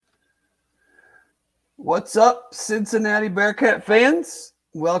What's up, Cincinnati Bearcat fans?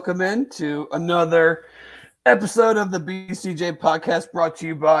 Welcome in to another episode of the BCJ podcast brought to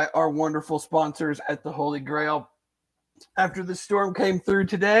you by our wonderful sponsors at the Holy Grail. After the storm came through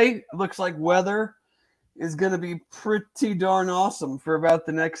today, it looks like weather is going to be pretty darn awesome for about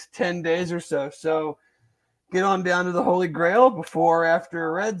the next 10 days or so. So get on down to the Holy Grail before or after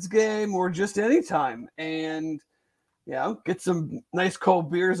a Reds game or just anytime. And get some nice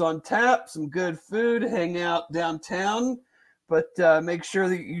cold beers on tap, some good food, hang out downtown. But make sure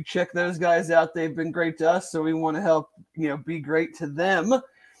that you check those guys out. They've been great to us, so we want to help, be great to them,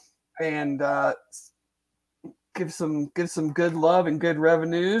 and give some good love and good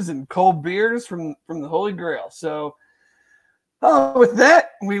revenues and cold beers from the Holy Grail. So, with that,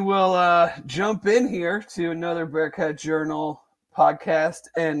 we will jump in here to another Bearcat Journal podcast,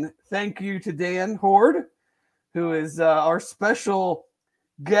 and thank you to Dan Hoard, who is our special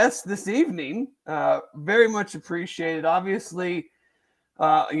guest this evening. Very much appreciated. Obviously,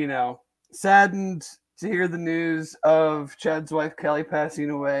 saddened to hear the news of Chad's wife, Kelly, passing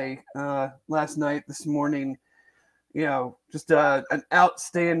away last night, this morning. Just an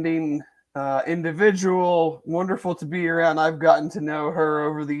outstanding individual, wonderful to be around. I've gotten to know her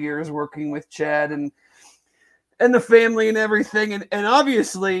over the years working with Chad and the family and everything. And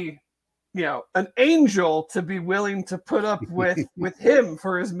obviously, an angel to be willing to put up with him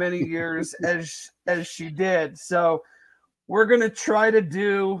for as many years as she did. So we're going to try to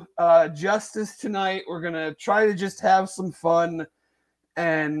do justice tonight. We're going to try to just have some fun.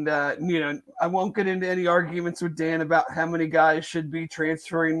 And, I won't get into any arguments with Dan about how many guys should be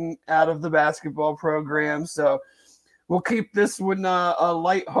transferring out of the basketball program. So we'll keep this one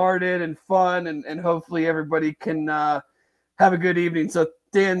lighthearted and fun, and hopefully everybody can have a good evening. So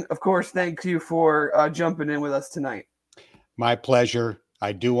Dan, of course, thank you for jumping in with us tonight. My pleasure.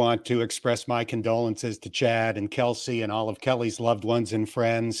 I do want to express my condolences to Chad and Kelsey and all of Kelly's loved ones and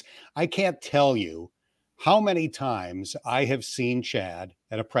friends. I can't tell you how many times I have seen Chad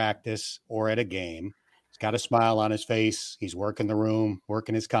at a practice or at a game. He's got a smile on his face. He's working the room,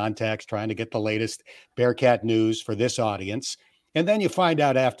 working his contacts, trying to get the latest Bearcat news for this audience. And then you find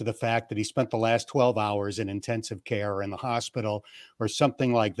out after the fact that he spent the last 12 hours in intensive care or in the hospital or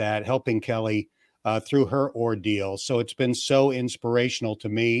something like that, helping Kelly through her ordeal. So it's been so inspirational to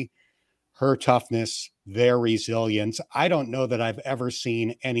me, her toughness, their resilience. I don't know that I've ever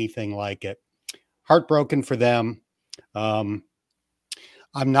seen anything like it. Heartbroken for them. I'm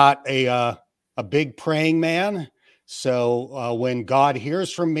not a big praying man. So when God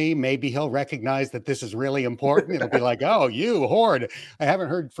hears from me, maybe he'll recognize that this is really important. It'll be like, oh, you, Hoard, I haven't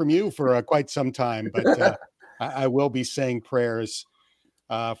heard from you for quite some time, but I will be saying prayers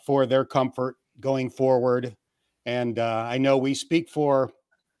for their comfort going forward. And I know we speak for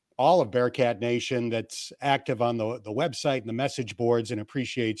all of Bearcat Nation that's active on the website and the message boards, and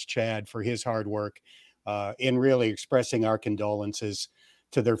appreciates Chad for his hard work in really expressing our condolences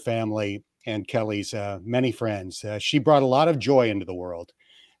to their family and Kelly's many friends. She brought a lot of joy into the world,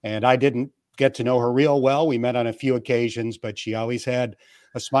 and I didn't get to know her real well. We met on a few occasions, but she always had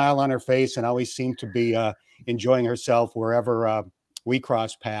a smile on her face and always seemed to be enjoying herself wherever we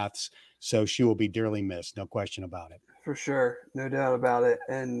cross paths. So she will be dearly missed. No question about it. For sure. No doubt about it.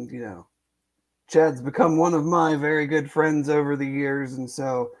 And, Chad's become one of my very good friends over the years. And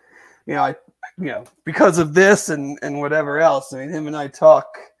so, because of this and whatever else, him and I talk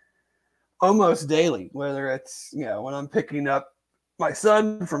almost daily, whether it's, when I'm picking up my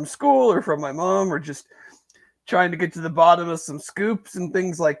son from school or from my mom, or just trying to get to the bottom of some scoops and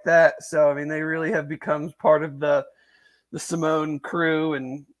things like that. So, they really have become part of the Simone crew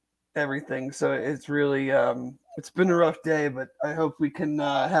and everything. So it's really, it's been a rough day, but I hope we can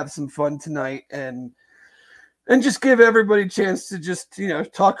have some fun tonight and just give everybody a chance to just,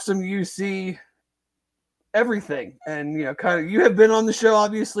 talk some UC everything. And, you have been on the show,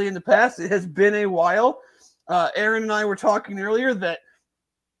 obviously, in the past. It has been a while. Aaron and I were talking earlier that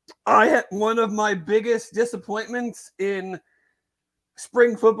I had one of my biggest disappointments in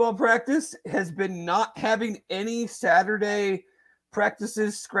spring football practice has been not having any Saturday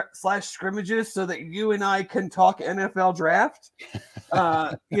practices / scrimmages so that you and I can talk NFL draft.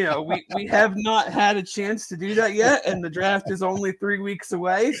 We have not had a chance to do that yet, and the draft is only 3 weeks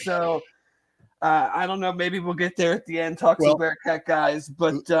away. So I don't know. Maybe we'll get there at the end, talk some Bearcat guys.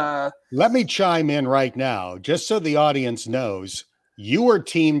 But let me chime in right now, just so the audience knows. You were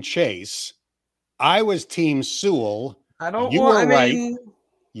Team Chase. I was Team Sewell.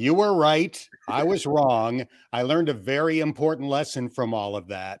 You were right. I was wrong. I learned a very important lesson from all of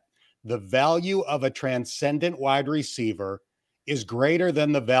that. The value of a transcendent wide receiver is greater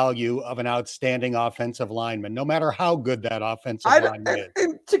than the value of an outstanding offensive lineman, no matter how good that offensive lineman is.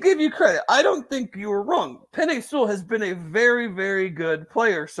 And to give you credit, I don't think you were wrong. Penei Sewell has been a very, very good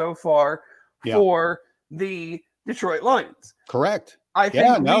player so far for the Detroit Lions. Correct. I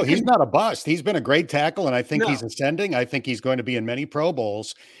think he's not a bust. He's been a great tackle, and I think he's ascending. I think he's going to be in many Pro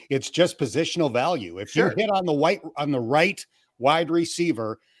Bowls. It's just positional value. If you hit on the right wide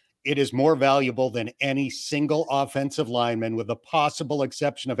receiver, it is more valuable than any single offensive lineman, with the possible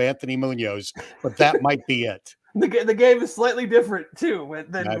exception of Anthony Munoz, but that might be it. The game is slightly different too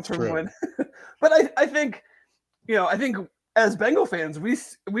That's true. But I think, I think as Bengal fans,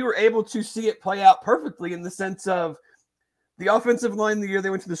 we were able to see it play out perfectly in the sense of the offensive line the year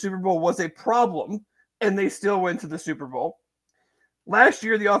they went to the Super Bowl was a problem, and they still went to the Super Bowl. Last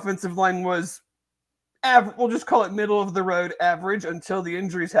year, the offensive line was average. We'll just call it middle of the road average until the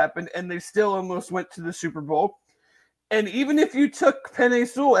injuries happened, and they still almost went to the Super Bowl. And even if you took Penei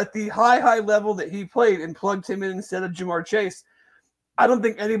Sewell at the high level that he played and plugged him in instead of Jamar Chase, I don't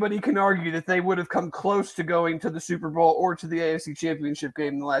think anybody can argue that they would have come close to going to the Super Bowl or to the AFC Championship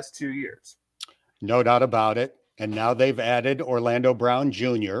game in the last 2 years. No doubt about it. And now they've added Orlando Brown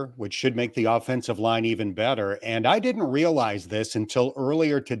Jr., which should make the offensive line even better. And I didn't realize this until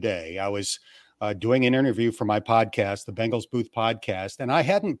earlier today. I was doing an interview for my podcast, the Bengals Booth podcast, and I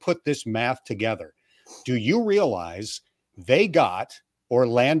hadn't put this math together. Do you realize they got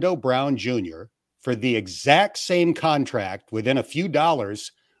Orlando Brown Jr. for the exact same contract within a few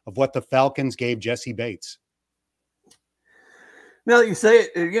dollars of what the Falcons gave Jesse Bates? Now that you say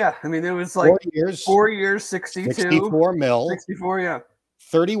it, yeah. I mean, it was like 4 years, 62. 64 mil. 64, yeah.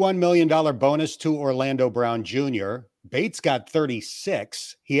 $31 million bonus to Orlando Brown Jr. Bates got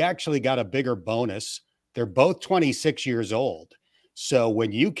 36. He actually got a bigger bonus. They're both 26 years old. So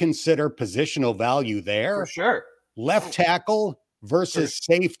when you consider positional value there, for sure, left tackle versus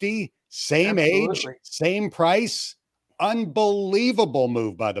safety, same age, same price, unbelievable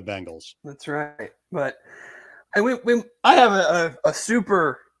move by the Bengals. That's right. But I have a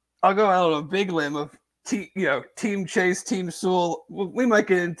super, I'll go out on a big limb of Team Chase, Team Sewell. We might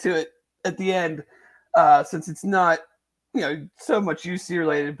get into it at the end since it's not so much UC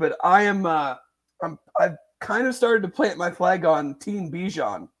related. But I've kind of started to plant my flag on Team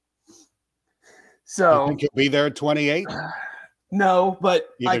Bijan. So you think you'll be there at 28? No,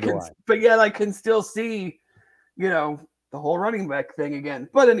 but but yet I can still see the whole running back thing again.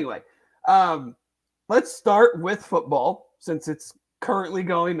 But anyway, let's start with football since it's currently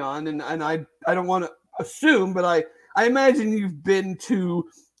going on, and I don't want to assume, but I imagine you've been to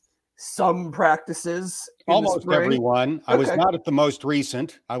some practices. Almost everyone. I was not at the most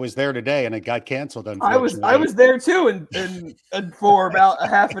recent. I was there today, and it got canceled. Unfortunately, I was there too, and for about a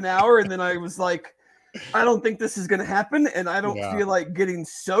half an hour, and then I was like, I don't think this is going to happen, and I don't feel like getting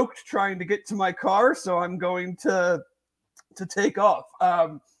soaked trying to get to my car, so I'm going to take off.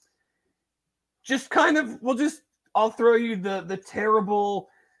 I'll throw you the terrible,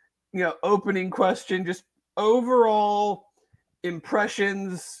 opening question. Just overall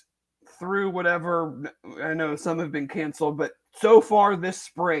impressions through whatever. I know some have been canceled, but so far this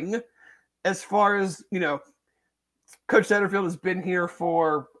spring, as far as Coach Satterfield has been here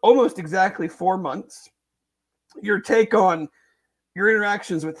for almost exactly 4 months. Your take on your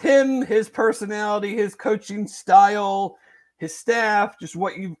interactions with him, his personality, his coaching style, his staff, just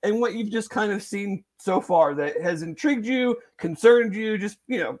what you've just kind of seen so far that has intrigued you, concerned you, just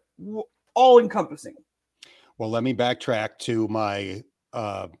all encompassing. Well, let me backtrack to my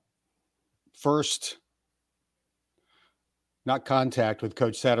first, not contact with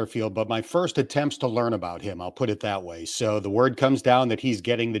Coach Satterfield, but my first attempts to learn about him. I'll put it that way. So the word comes down that he's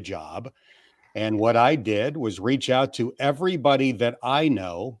getting the job. And what I did was reach out to everybody that I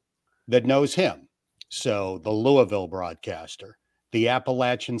know that knows him. So the Louisville broadcaster, the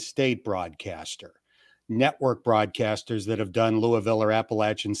Appalachian State broadcaster, network broadcasters that have done Louisville or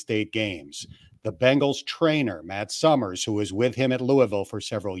Appalachian State games, the Bengals trainer, Matt Summers, who was with him at Louisville for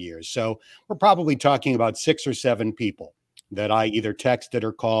several years. So we're probably talking about 6 or 7 people that I either texted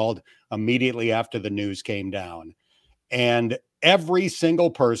or called immediately after the news came down. And every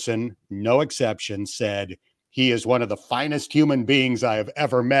single person, no exception, said he is one of the finest human beings I have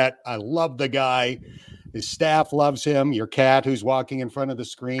ever met. I love the guy. His staff loves him. Your cat who's walking in front of the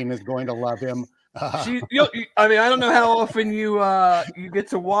screen is going to love him. I don't know how often you get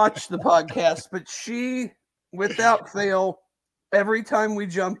to watch the podcast, but she, without fail, every time we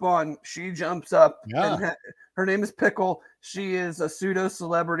jump on, she jumps up. Yeah. And her name is Pickle. She is a pseudo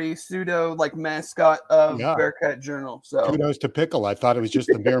celebrity, pseudo like mascot of Yeah. Bearcat Journal. So Kudos to Pickle. I thought it was just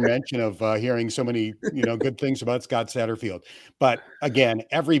the mere mention of hearing so many, good things about Scott Satterfield. But again,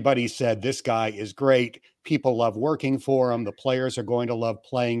 everybody said this guy is great. People love working for him. The players are going to love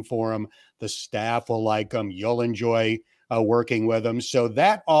playing for him. The staff will like him. You'll enjoy working with him. So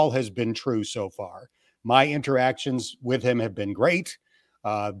that all has been true so far. My interactions with him have been great.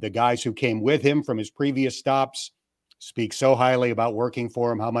 The guys who came with him from his previous stops speak so highly about working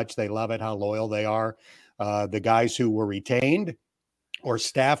for him, how much they love it, how loyal they are. The guys who were retained or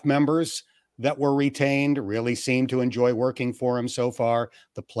staff members that were retained really seem to enjoy working for him so far.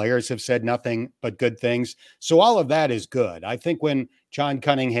 The players have said nothing but good things. So all of that is good. I think when John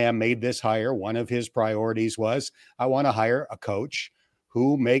Cunningham made this hire, one of his priorities was, I want to hire a coach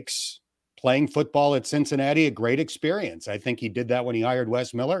who makes playing football at Cincinnati a great experience. I think he did that when he hired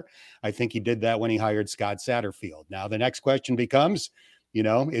Wes Miller. I think he did that when he hired Scott Satterfield. Now, the next question becomes,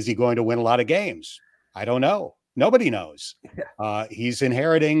 is he going to win a lot of games? I don't know. Nobody knows. He's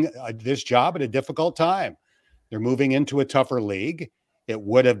inheriting this job at a difficult time. They're moving into a tougher league. It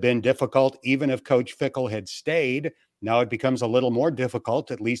would have been difficult even if Coach Fickle had stayed. Now it becomes a little more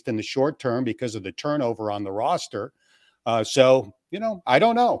difficult, at least in the short term, because of the turnover on the roster. So, I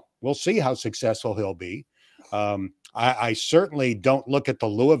don't know. We'll see how successful he'll be. I certainly don't look at the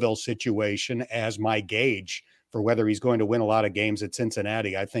Louisville situation as my gauge for whether he's going to win a lot of games at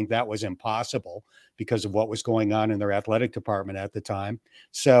Cincinnati. I think that was impossible because of what was going on in their athletic department at the time.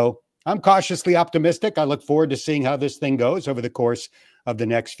 So I'm cautiously optimistic. I look forward to seeing how this thing goes over the course of the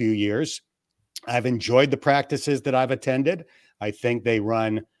next few years. I've enjoyed the practices that I've attended. I think they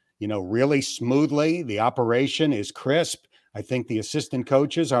run, really smoothly. The operation is crisp. I think the assistant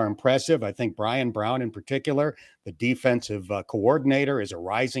coaches are impressive. I think Brian Brown in particular, the defensive coordinator, is a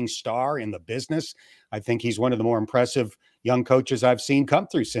rising star in the business. I think he's one of the more impressive young coaches I've seen come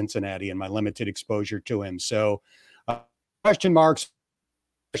through Cincinnati in my limited exposure to him. So question marks,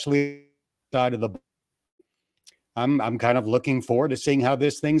 especially side of the I'm kind of looking forward to seeing how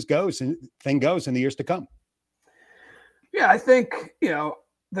this thing goes in the years to come. Yeah, I think,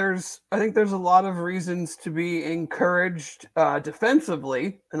 there's a lot of reasons to be encouraged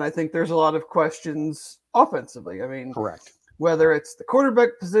defensively, and I think there's a lot of questions offensively. I mean, correct. Whether it's the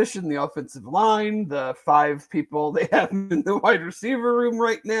quarterback position, the offensive line, the 5 people they have in the wide receiver room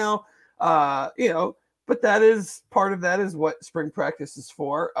right now, but that is part of that is what spring practice is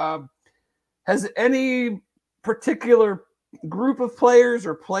for. Has any particular group of players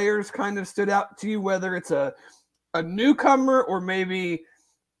or players kind of stood out to you, whether it's a newcomer or maybe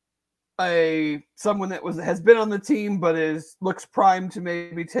someone that has been on the team but looks primed to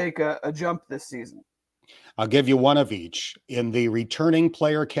maybe take a jump this season? I'll give you one of each. In the returning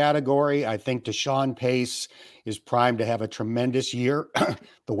player category, I think Deshaun Pace is primed to have a tremendous year.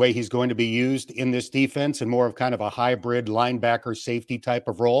 The way he's going to be used in this defense and more of kind of a hybrid linebacker safety type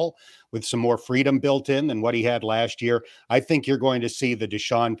of role with some more freedom built in than what he had last year. I think you're going to see the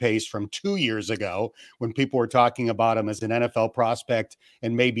Deshaun Pace from 2 years ago when people were talking about him as an NFL prospect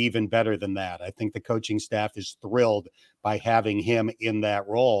and maybe even better than that. I think the coaching staff is thrilled by having him in that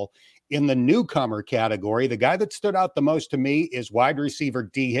role. In the newcomer category, the guy that stood out the most to me is wide receiver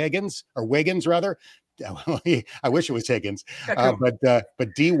Wiggins rather. I wish it was Higgins,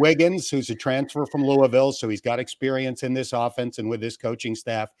 but D. Wiggins, who's a transfer from Louisville, so he's got experience in this offense and with this coaching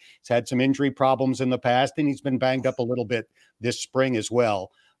staff. He's had some injury problems in the past, and he's been banged up a little bit this spring as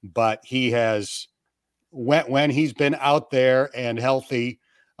well. But he has, when he's been out there and healthy,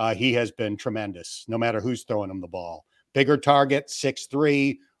 he has been tremendous, no matter who's throwing him the ball. Bigger target,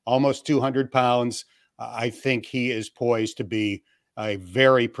 6'3", almost 200 pounds. I think he is poised to be a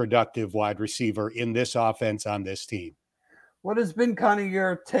very productive wide receiver in this offense on this team. What has been kind of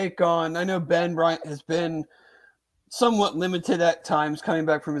your take on, I know Ben Bryant has been somewhat limited at times coming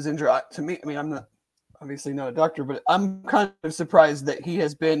back from his injury. To me, I mean, I'm not obviously not a doctor, but I'm kind of surprised that he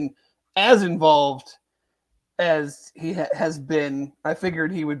has been as involved as he has been. I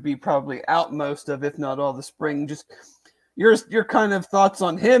figured he would be probably out most of, if not all, the spring. Just your kind of thoughts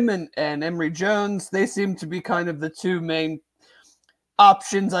on him and Emory Jones. They seem to be kind of the two main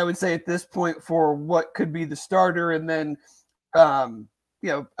options, I would say, at this point for what could be the starter. And then,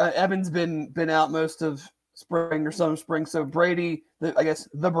 Evan's been out most of spring or some spring. So Brady, the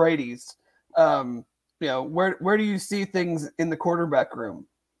Bradys, where do you see things in the quarterback room?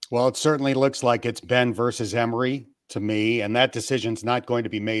 Well, it certainly looks like it's Ben versus Emory to me, and that decision's not going to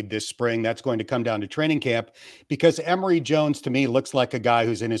be made this spring. That's going to come down to training camp, because Emory Jones to me looks like a guy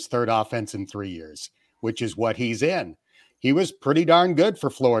who's in his third offense in 3 years, which is what he's in. he was pretty darn good for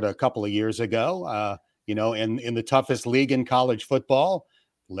Florida a couple of years ago. In the toughest league in college football,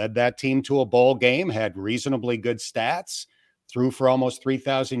 led that team to a bowl game, had reasonably good stats, threw for almost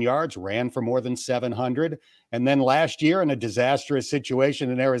 3,000 yards, ran for more than 700. And then last year, in a disastrous situation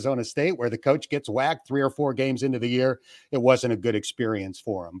in Arizona State where the coach gets whacked 3 or 4 games into the year, it wasn't a good experience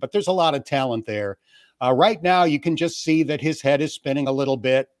for him. But there's a lot of talent there. Right now, you can just see that his head is spinning a little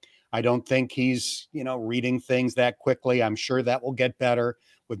bit. I don't think he's, reading things that quickly. I'm sure that will get better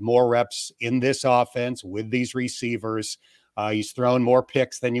with more reps in this offense with these receivers. He's thrown more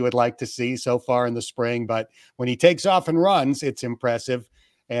picks than you would like to see so far in the spring, but when he takes off and runs, it's impressive.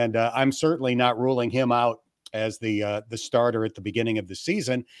 And I'm certainly not ruling him out as the starter at the beginning of the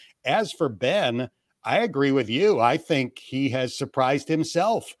season. As for Ben, I agree with you. I think he has surprised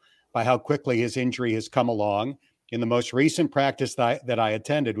himself by how quickly his injury has come along. In the most recent practice that I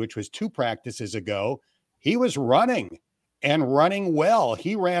attended, which was 2 practices ago, he was running and running well.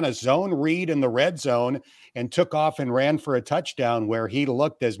 He ran a zone read in the red zone and took off and ran for a touchdown where he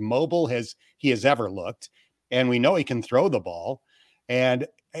looked as mobile as he has ever looked. And we know he can throw the ball. And,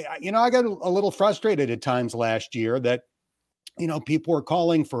 I got a little frustrated at times last year that, people were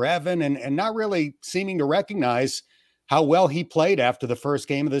calling for Evan and not really seeming to recognize how well he played after the first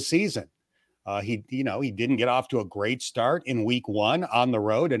game of the season. He didn't get off to a great start in week 1 on the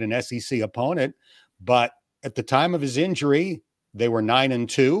road at an SEC opponent, but at the time of his injury, they were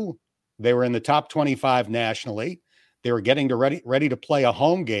 9-2. They were in the top 25 nationally. They were getting ready to play a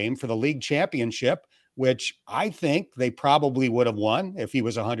home game for the league championship, which I think they probably would have won if he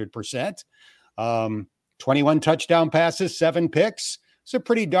was 100%. 21 touchdown passes, 7 picks. It's a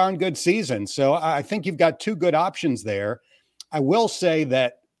pretty darn good season. So I think you've got 2 good options there. I will say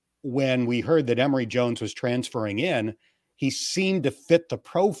that when we heard that Emory Jones was transferring in, he seemed to fit the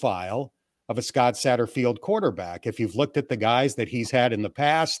profile of a Scott Satterfield quarterback. If you've looked at the guys that he's had in the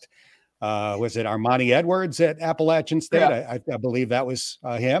past, was it Armani Edwards at Appalachian State? Yeah. I believe that was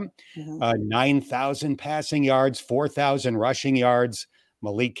him. Mm-hmm. 9,000 passing yards, 4,000 rushing yards.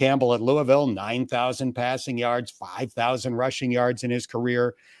 Malik Campbell at Louisville, 9,000 passing yards, 5,000 rushing yards in his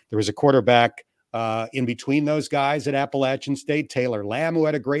career. There was a quarterback in between those guys at Appalachian State, Taylor Lamb, who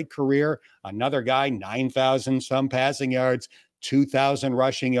had a great career. Another guy, 9,000 some passing yards, 2,000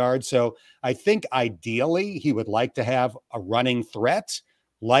 rushing yards. So I think ideally he would like to have a running threat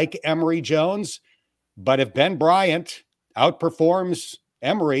like Emory Jones. But if Ben Bryant outperforms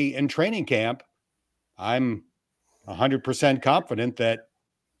Emory in training camp, I'm 100% confident that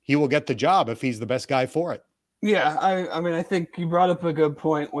he will get the job if he's the best guy for it. Yeah, I think you brought up a good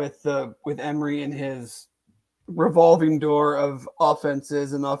point with Emory and his revolving door of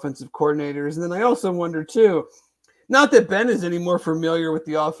offenses and offensive coordinators. And then I also wonder too, not that Ben is any more familiar with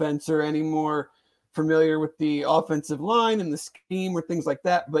the offense or any more familiar with the offensive line and the scheme or things like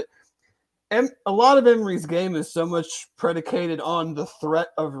that, but a lot of Emory's game is so much predicated on the threat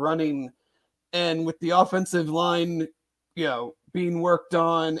of running, and with the offensive line, being worked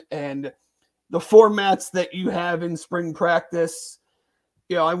on and the formats that you have in spring practice,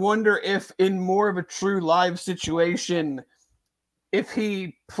 I wonder if in more of a true live situation, if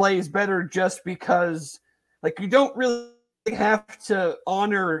he plays better just because, you don't really have to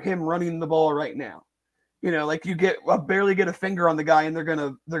honor him running the ball right now. You barely get a finger on the guy and they're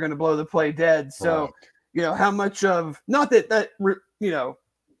gonna blow the play dead. So, right. How much of, not that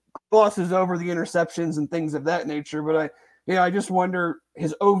glosses over the interceptions and things of that nature, but I just wonder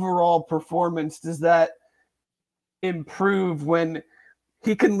his overall performance, does that improve when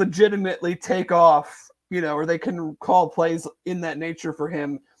he can legitimately take off, or they can call plays in that nature for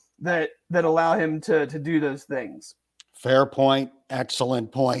him that allow him to do those things. Fair point.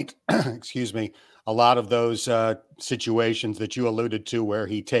 Excellent point. Excuse me. A lot of those situations that you alluded to where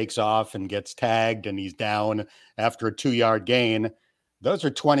he takes off and gets tagged and he's down after a 2-yard gain, those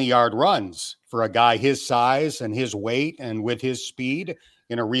are 20-yard runs for a guy his size and his weight and with his speed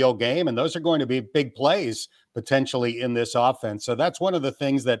in a real game. And those are going to be big plays potentially in this offense. So that's one of the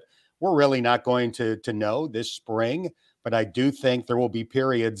things that we're really not going to know this spring. But I do think there will be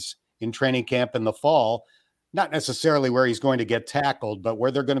periods in training camp in the fall, not necessarily where he's going to get tackled, but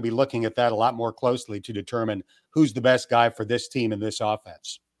where they're going to be looking at that a lot more closely to determine who's the best guy for this team and this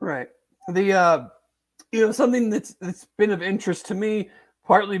offense. Right. Something that's been of interest to me,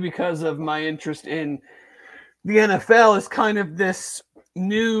 partly because of my interest in the NFL, is kind of this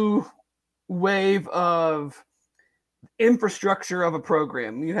new wave of infrastructure of a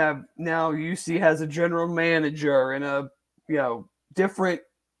program. You have now UC has a general manager and different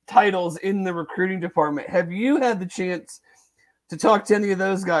titles in the recruiting department. Have you had the chance to talk to any of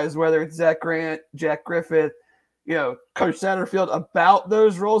those guys, whether it's Zach Grant, Jack Griffith, Coach Satterfield about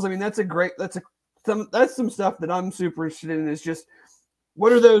those roles? I mean, that's some stuff that I'm super interested in, is just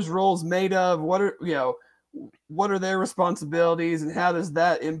what are those roles made of? What are their responsibilities, and how does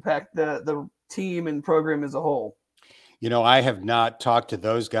that impact the team and program as a whole? I have not talked to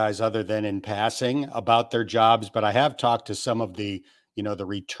those guys other than in passing about their jobs, but I have talked to some of the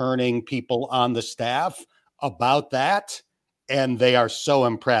returning people on the staff about that. And they are so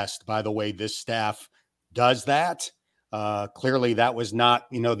impressed by the way this staff does that. Clearly that was not,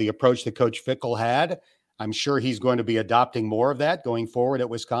 the approach that Coach Fickle had. I'm sure he's going to be adopting more of that going forward at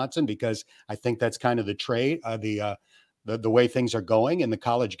Wisconsin, because I think that's kind of the way things are going in the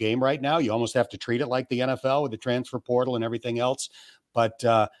college game right now. You almost have to treat it like the NFL with the transfer portal and everything else. But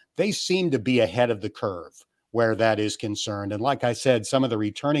they seem to be ahead of the curve where that is concerned. And like I said, some of the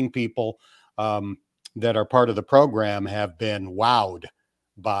returning people that are part of the program have been wowed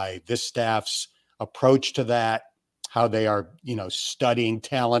by this staff's approach to that, how they are, studying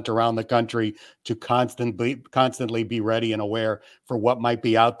talent around the country to constantly be ready and aware for what might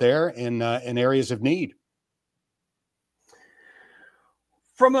be out there in areas of need.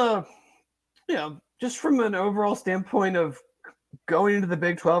 From just from an overall standpoint of going into the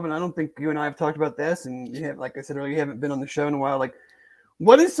Big 12, and I don't think you and I have talked about this, and like I said earlier, you haven't been on the show in a while. Like,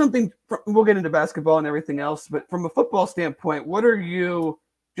 what is something, we'll get into basketball and everything else, but from a football standpoint, what are you,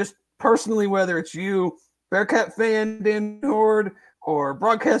 just personally, whether it's you, Bearcat fan Dan Hoard, or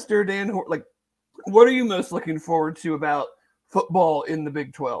broadcaster Dan Hoard, like, what are you most looking forward to about football in the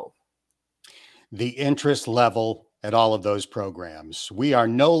Big 12? The interest level at all of those programs. We are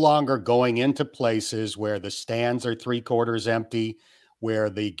no longer going into places where the stands are 3/4 empty, where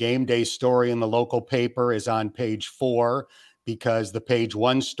the game day story in the local paper is on page 4, because the page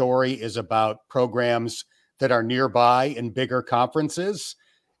 1 story is about programs that are nearby in bigger conferences.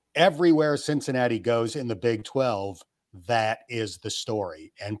 Everywhere Cincinnati goes in the Big 12, that is the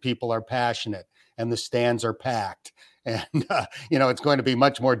story. And people are passionate and the stands are packed. And, it's going to be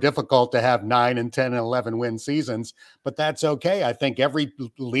much more difficult to have 9 and 10 and 11 win seasons, but that's okay. I think every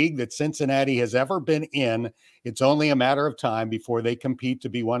league that Cincinnati has ever been in, it's only a matter of time before they compete to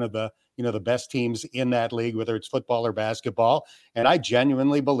be one of the best teams in that league, whether it's football or basketball. And I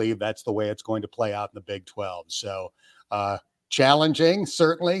genuinely believe that's the way it's going to play out in the Big 12. So challenging,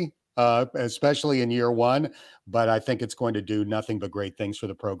 certainly, especially in year 1, but I think it's going to do nothing but great things for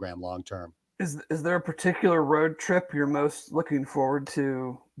the program long term. Is there a particular road trip you're most looking forward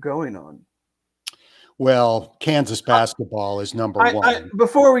to going on? Well, Kansas basketball is number 1.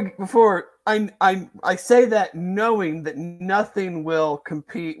 I say that knowing that nothing will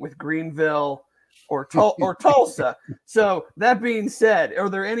compete with Greenville or Tulsa. So that being said, are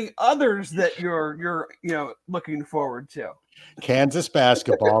there any others that you're looking forward to? Kansas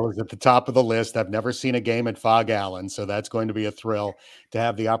basketball is at the top of the list. I've never seen a game at Fog Allen, so that's going to be a thrill to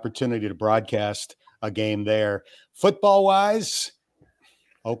have the opportunity to broadcast a game there. Football-wise,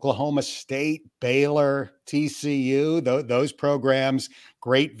 Oklahoma State, Baylor, TCU, those programs,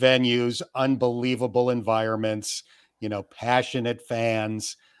 great venues, unbelievable environments, passionate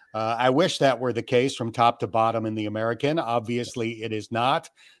fans. I wish that were the case from top to bottom in the American. Obviously, it is not.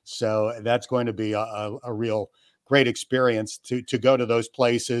 So that's going to be a real great experience to go to those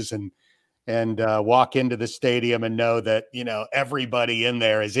places and walk into the stadium and know that, everybody in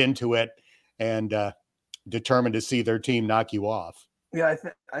there is into it and determined to see their team knock you off. Yeah,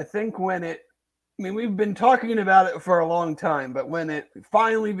 I think we've been talking about it for a long time, but when it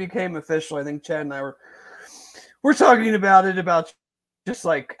finally became official, I think Chad and I we're talking about it, about just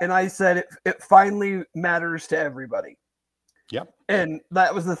like, and I said it finally matters to everybody. Yep. And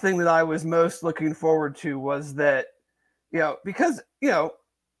that was the thing that I was most looking forward to, was that, because,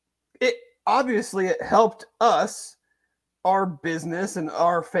 it obviously it helped us, our business and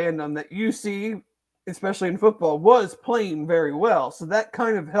our fandom that you see, especially in football, was playing very well. So that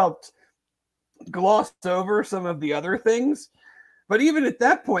kind of helped gloss over some of the other things. But even at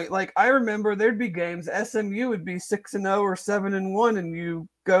that point, like, I remember there'd be games, SMU would be 6-0 or 7-1, and you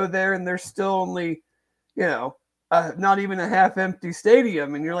go there and there's still only, not even a half empty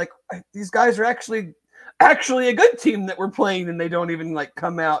stadium. And you're like, these guys are actually a good team that we're playing, and they don't even like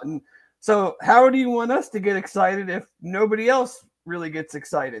come out. And so how do you want us to get excited if nobody else really gets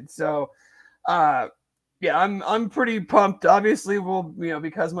excited? So, yeah, I'm pretty pumped. Obviously, we'll,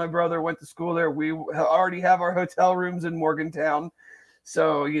 because my brother went to school there, we already have our hotel rooms in Morgantown.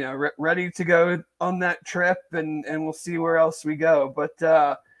 So, ready to go on that trip, and we'll see where else we go. But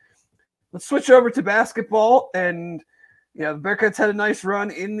let's switch over to basketball. And, the Bearcats had a nice run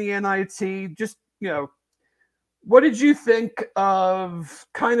in the NIT. Just, What did you think of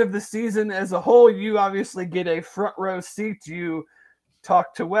kind of the season as a whole? You obviously get a front row seat. You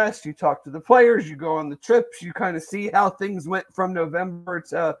talk to West, you talk to the players, you go on the trips, you kind of see how things went from November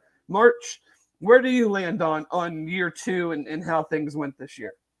to March. Where do you land on year two and how things went this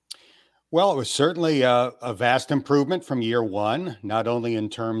year? Well, it was certainly a vast improvement from year one, not only in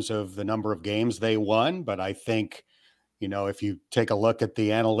terms of the number of games they won, but I think, if you take a look at the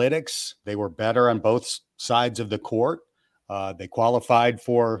analytics, they were better on both sides of the court. They qualified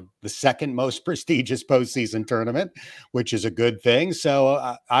for the second most prestigious postseason tournament, which is a good thing.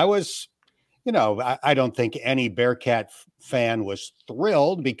 So I was, I don't think any Bearcat fan was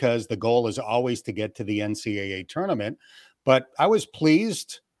thrilled because the goal is always to get to the NCAA tournament. But I was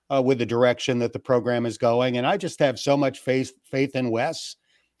pleased with the direction that the program is going. And I just have so much faith in Wes.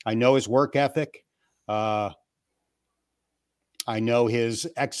 I know his work ethic. I know his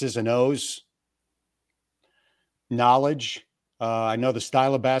X's and O's knowledge. I know the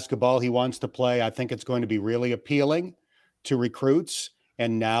style of basketball he wants to play. I think it's going to be really appealing to recruits.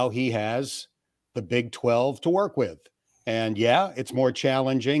 And now he has the Big 12 to work with. And yeah, it's more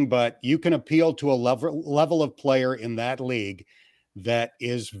challenging, but you can appeal to a level of player in that league that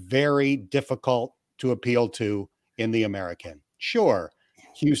is very difficult to appeal to in the American. Sure,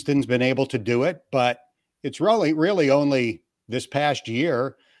 Houston's been able to do it, but it's really only this past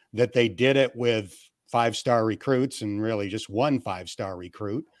year that they did it with five-star recruits and really just one five-star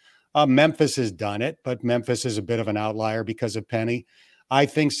recruit. Memphis has done it, but Memphis is a bit of an outlier because of Penny. I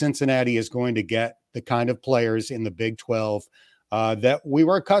think Cincinnati is going to get the kind of players in the Big 12 that we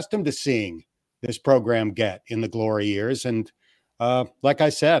were accustomed to seeing this program get in the glory years. And like I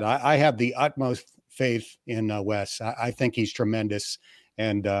said, I have the utmost faith in Wes. I think he's tremendous.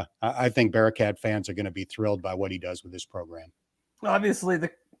 And I think Bearcat fans are going to be thrilled by what he does with this program. Obviously,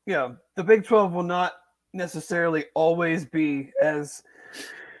 the Big 12 will not necessarily always be as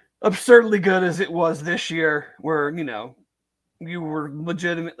absurdly good as it was this year, where, you were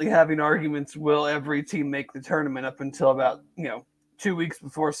legitimately having arguments, will every team make the tournament up until about, 2 weeks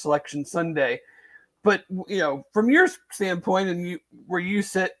before Selection Sunday. But, from your standpoint and where you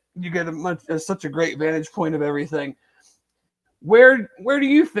sit, you get such a great vantage point of everything. Where do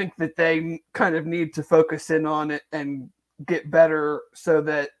you think that they kind of need to focus in on it and get better so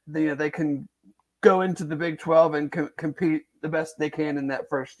that they can go into the Big 12 and compete the best they can in that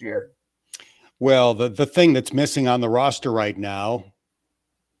first year? Well, the thing that's missing on the roster right now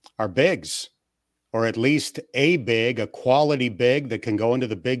are bigs, or at least a quality big that can go into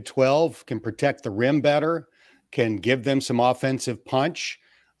the Big 12, can protect the rim better, can give them some offensive punch.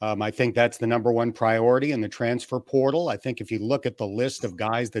 I think that's the number one priority in the transfer portal. I think if you look at the list of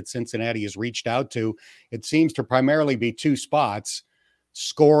guys that Cincinnati has reached out to, it seems to primarily be two spots: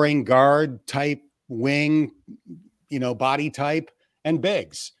 scoring guard type, wing, body type, and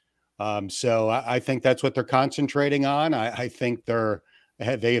bigs. So I think that's what they're concentrating on. I think they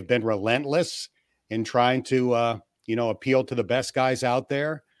have been relentless in trying to, appeal to the best guys out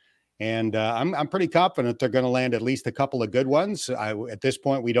there. And I'm pretty confident they're going to land at least a couple of good ones. At this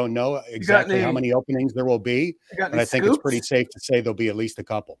point, we don't know exactly how many openings there will be, but I think it's pretty safe to say there'll be at least a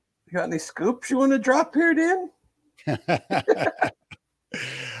couple. You got any scoops you want to drop here, Dan?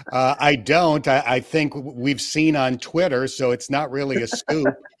 I don't. I think we've seen on Twitter, so it's not really a scoop.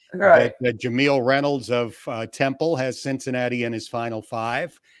 Right. That Jameel Reynolds of Temple has Cincinnati in his Final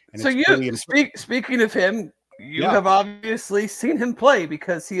Five. And so speaking of him, you have obviously seen him play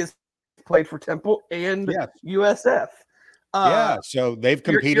because he has played for Temple and USF. So they've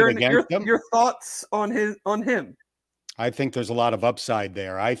competed against him. Your thoughts on him? I think there's a lot of upside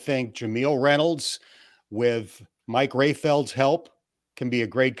there. I think Jameel Reynolds, with Mike Rayfeld's help, can be a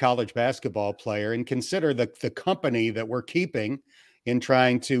great college basketball player. And consider the company that we're keeping in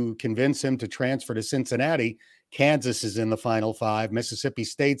trying to convince him to transfer to Cincinnati. Kansas is in the Final Five. Mississippi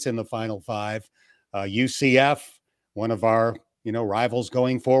State's in the Final Five. UCF, one of our rivals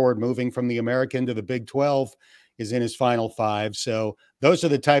going forward, moving from the American to the Big 12, is in his Final Five. So those are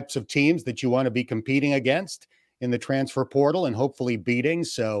the types of teams that you want to be competing against in the transfer portal and hopefully beating.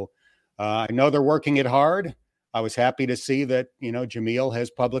 So I know they're working it hard. I was happy to see that, Jameel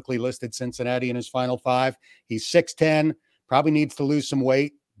has publicly listed Cincinnati in his Final Five. He's 6'10", probably needs to lose some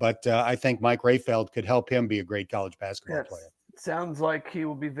weight, but I think Mike Rayfeld could help him be a great college basketball player. Sounds like he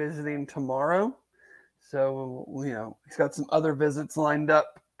will be visiting tomorrow. So, he's got some other visits lined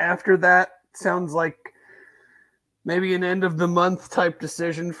up after that. Sounds like maybe an end of the month type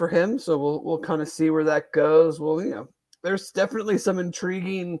decision for him. So we'll kind of see where that goes. Well, there's definitely some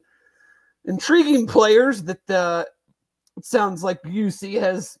intriguing players that it sounds like UC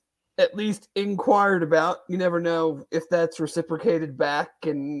has at least inquired about. You never know if that's reciprocated back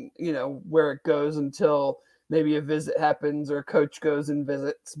and, where it goes until maybe a visit happens or a coach goes and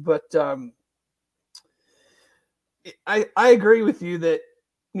visits. But I agree with you that,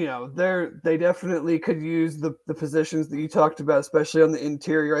 they definitely could use the positions that you talked about, especially on the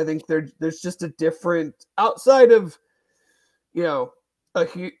interior. I think there's just a different outside of,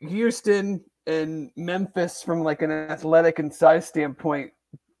 Houston and Memphis from like an athletic and size standpoint.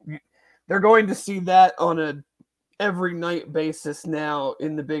 They're going to see that on a every night basis now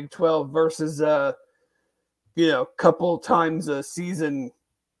in the Big 12 versus couple times a season.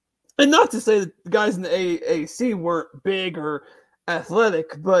 And not to say that the guys in the AAC weren't big or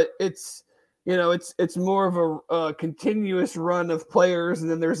athletic, but it's more of a continuous run of players,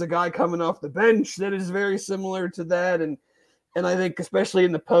 and then there's a guy coming off the bench that is very similar to that, and I think especially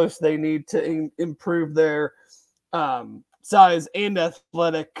in the post they need to improve their size and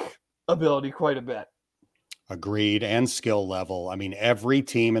athletic ability quite a bit. Agreed. And skill level. I mean, every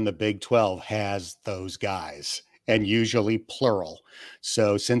team in the Big 12 has those guys, and usually plural.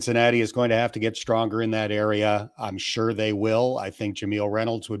 So Cincinnati is going to have to get stronger in that area. I'm sure they will. I think Jameel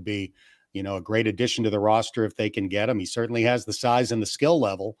Reynolds would be, a great addition to the roster if they can get him. He certainly has the size and the skill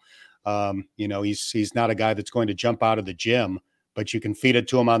level. He's not a guy that's going to jump out of the gym, but you can feed it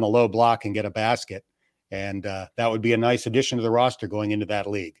to him on the low block and get a basket. And that would be a nice addition to the roster going into that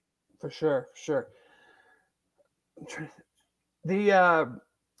league. For sure.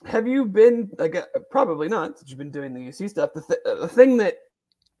 Have you been, probably not, since you've been doing the UC stuff, the thing that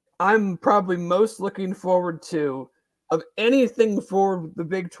I'm probably most looking forward to of anything for the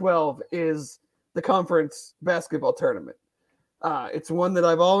Big 12 is the conference basketball tournament. It's one that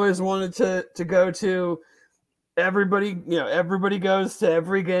I've always wanted to go to. Everybody goes to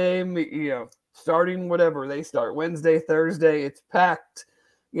every game, starting whatever they start, Wednesday, Thursday, it's packed.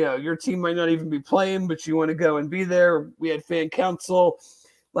 Your team might not even be playing, but you want to go and be there. We had fan council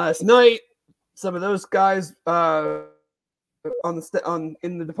last night. Some of those guys in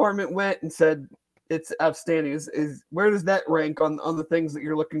the department went and said it's outstanding. Is where does that rank on the things that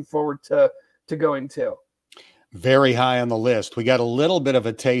you're looking forward to going to? Very high on the list. We got a little bit of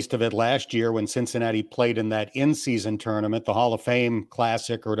a taste of it last year when Cincinnati played in that in-season tournament, the Hall of Fame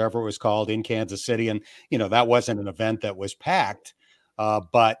Classic or whatever it was called in Kansas City. And, that wasn't an event that was packed,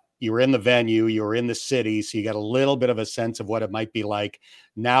 but you were in the venue, you were in the city, so you got a little bit of a sense of what it might be like.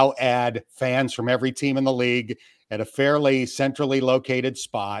 Now add fans from every team in the league at a fairly centrally located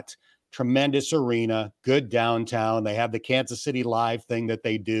spot, tremendous arena, good downtown. They have the Kansas City Live thing that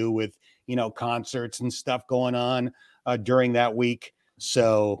they do with, concerts and stuff going on during that week.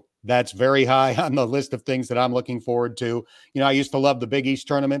 So that's very high on the list of things that I'm looking forward to. I used to love the Big East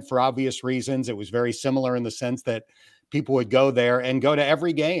tournament for obvious reasons. It was very similar in the sense that people would go there and go to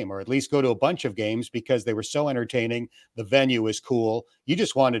every game, or at least go to a bunch of games because they were so entertaining. The venue was cool. You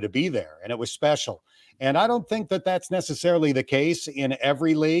just wanted to be there, and it was special. And I don't think that that's necessarily the case in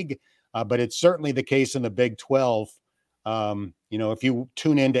every league, but it's certainly the case in the Big 12. If you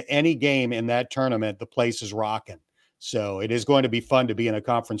tune into any game in that tournament, the place is rocking. So it is going to be fun to be in a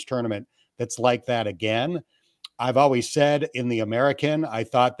conference tournament that's like that again. I've always said in the American, I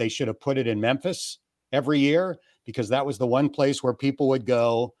thought they should have put it in Memphis every year, because that was the one place where people would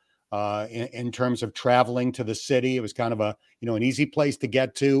go in terms of traveling to the city. It was kind of an easy place to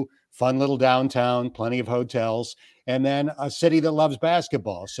get to, fun little downtown, plenty of hotels, and then a city that loves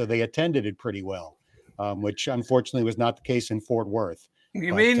basketball. So they attended it pretty well, which unfortunately was not the case in Fort Worth.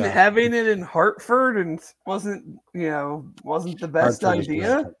 You mean having it in Hartford and wasn't the best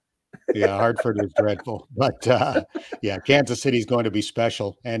idea? Yeah, Hartford was dreadful, but Kansas City is going to be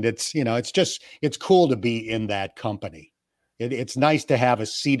special, and it's cool to be in that company. It's nice to have a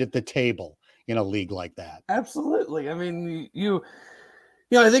seat at the table in a league like that. Absolutely. I mean,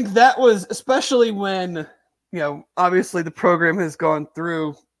 I think that was especially when obviously the program has gone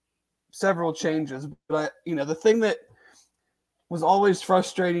through several changes, but the thing that was always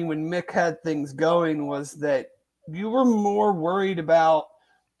frustrating when Mick had things going was that you were more worried about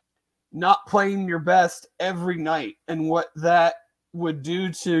not playing your best every night and what that would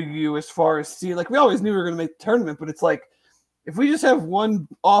do to you as far as we always knew we were going to make the tournament, but it's like, if we just have one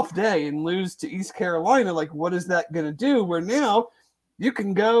off day and lose to East Carolina, what is that going to do? Where now you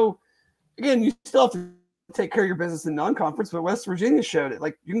can go, again, you still have to take care of your business in non-conference, but West Virginia showed it.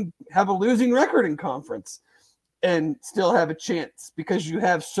 You can have a losing record in conference and still have a chance because you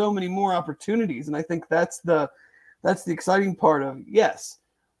have so many more opportunities. And I think that's the exciting part of, yes,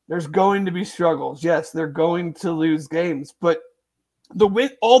 there's going to be struggles. Yes, they're going to lose games, but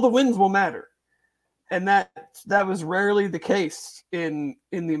all the wins will matter. and that was rarely the case in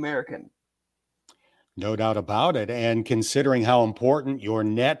the American. No doubt about it. And considering how important your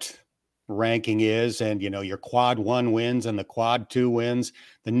net ranking is and, your quad one wins and the quad two wins,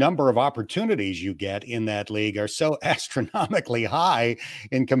 the number of opportunities you get in that league are so astronomically high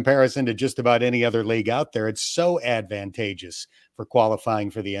in comparison to just about any other league out there. It's so advantageous for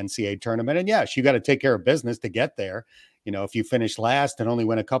qualifying for the NCAA tournament. And yes, you got to take care of business to get there. If you finish last and only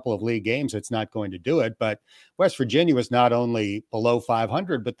win a couple of league games, it's not going to do it. But West Virginia was not only below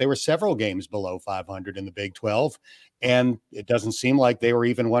 500, but they were several games below 500 in the Big 12. And it doesn't seem like they were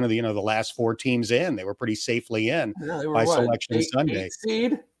even one of the, the last four teams in. They were pretty safely in by Selection Sunday. Eight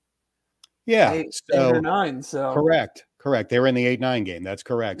seed? Yeah. Eight or nine. So correct. They were in the 8-9 game. That's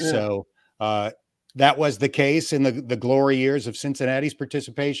correct. Yeah. So that was the case in the glory years of Cincinnati's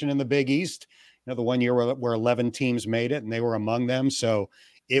participation in the Big East. The one year where 11 teams made it and they were among them. So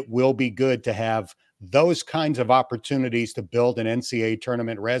it will be good to have those kinds of opportunities to build an NCAA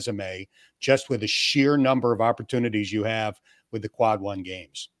tournament resume just with the sheer number of opportunities you have with the quad one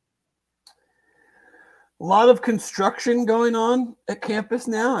games. A lot of construction going on at campus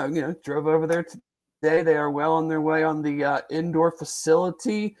now. I drove over there today. They are well on their way on the indoor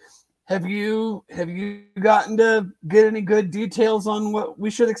facility. Have you gotten to get any good details on what we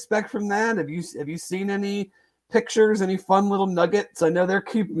should expect from that? Have you seen any pictures, any fun little nuggets? I know they're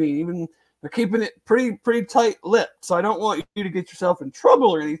keeping it pretty tight-lipped, so I don't want you to get yourself in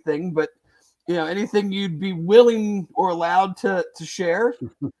trouble or anything, but anything you'd be willing or allowed to share?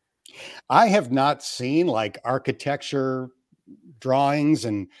 I have not seen like architecture drawings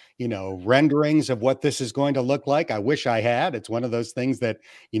and renderings of what this is going to look like. I wish I had. It's one of those things that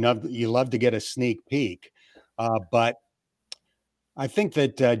you love to get a sneak peek, but I think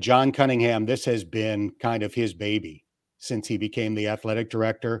that John Cunningham, this has been kind of his baby since he became the athletic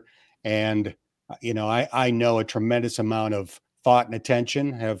director, and I know a tremendous amount of thought and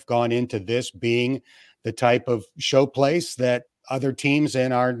attention have gone into this being the type of showplace that other teams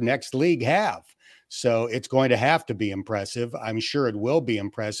in our next league have. So it's going to have to be impressive. I'm sure it will be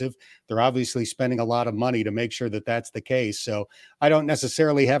impressive. They're obviously spending a lot of money to make sure that that's the case. So I don't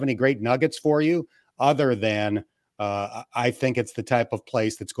necessarily have any great nuggets for you other than I think it's the type of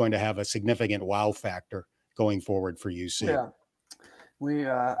place that's going to have a significant wow factor going forward for UC.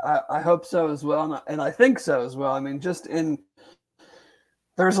 Yeah, I hope so as well. And I think so as well. I mean,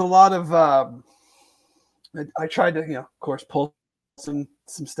 there's a lot of, I tried to, of course, pull some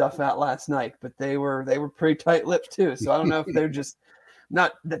stuff out last night, but they were pretty tight-lipped too. So I don't know if they're just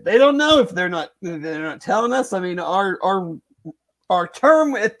not that they don't know if they're not telling us. I mean, our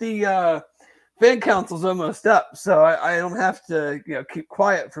term at the fan council's almost up, so I don't have to keep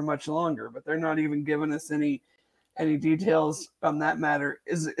quiet for much longer. But they're not even giving us any details on that matter.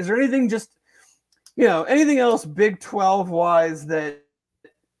 Is there anything just anything else Big 12 wise that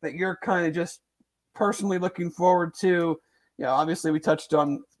you're kind of just personally looking forward to? Obviously we touched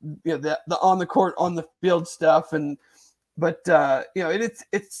on the on the court, on the field stuff, but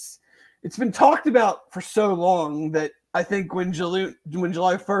it's been talked about for so long that I think when July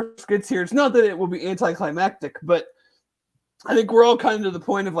 1st gets here, it's not that it will be anticlimactic, but I think we're all kind of to the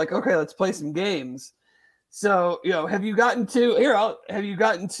point of like, okay, let's play some games. So have you gotten to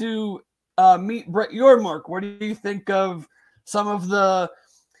meet Brett Yormark? What do you think of some of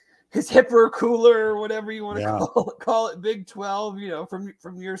his hipper, cooler, whatever you want to call it, Big 12,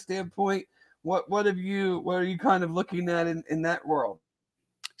 from your standpoint, what are you kind of looking at in that world?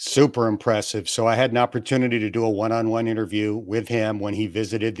 Super impressive. So I had an opportunity to do a one-on-one interview with him when he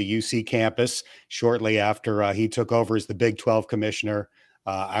visited the UC campus shortly after he took over as the Big 12 commissioner.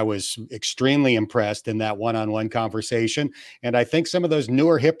 I was extremely impressed in that one-on-one conversation. And I think some of those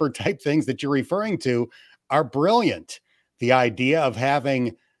newer, hipper type things that you're referring to are brilliant. The idea of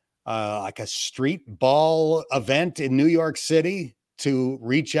having like a street ball event in New York City to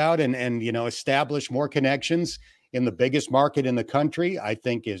reach out and establish more connections in the biggest market in the country, I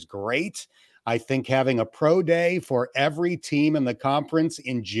think is great. I think having a pro day for every team in the conference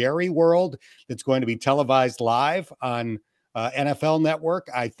in Jerry World that's going to be televised live on NFL Network,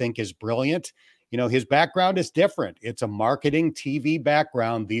 I think is brilliant. His background is different. It's a marketing TV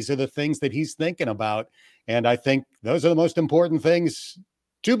background. These are the things that he's thinking about. And I think those are the most important things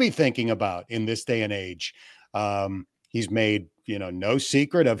to be thinking about in this day and age. He's made, no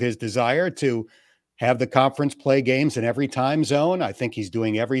secret of his desire to have the conference play games in every time zone. I think he's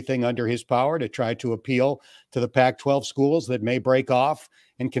doing everything under his power to try to appeal to the Pac-12 schools that may break off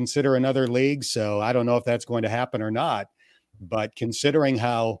and consider another league. So I don't know if that's going to happen or not, but considering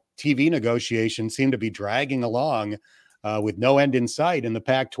how TV negotiations seem to be dragging along with no end in sight in the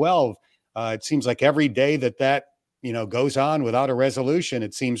Pac-12, It seems like every day that goes on without a resolution,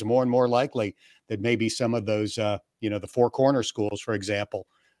 it seems more and more likely that maybe some of those, the four corner schools, for example,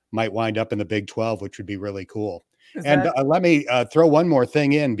 might wind up in the Big 12, which would be really cool. Let me throw one more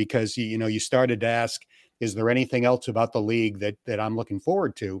thing in, because, you started to ask, is there anything else about the league that I'm looking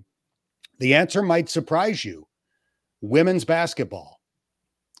forward to? The answer might surprise you. Women's basketball.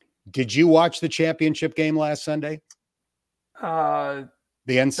 Did you watch the championship game last Sunday? The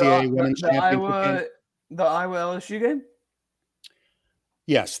NCAA women's championship game? The Iowa LSU game?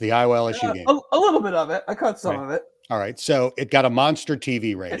 Yes, the Iowa LSU game. A little bit of it. I caught some of it. All right. So it got a monster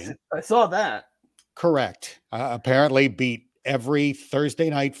TV rating. I saw that. Correct. Apparently beat every Thursday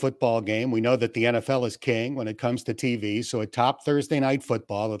night football game. We know that the NFL is king when it comes to TV. So it topped Thursday night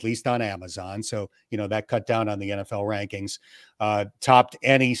football, at least on Amazon. So, that cut down on the NFL rankings. Topped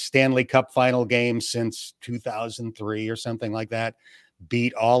any Stanley Cup final game since 2003 or something like that.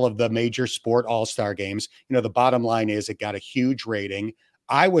 Beat all of the major sport all-star games. The bottom line is it got a huge rating.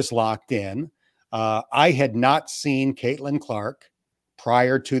 I was locked in. I had not seen Caitlin Clark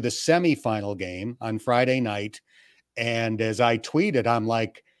prior to the semifinal game on Friday night. And as I tweeted, I'm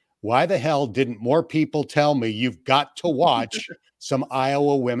like, why the hell didn't more people tell me you've got to watch some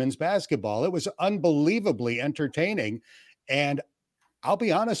Iowa women's basketball? It was unbelievably entertaining. And I'll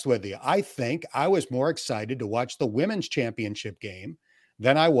be honest with you, I think I was more excited to watch the women's championship game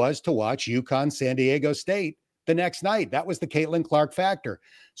than I was to watch UConn San Diego State the next night. That was the Caitlin Clark factor.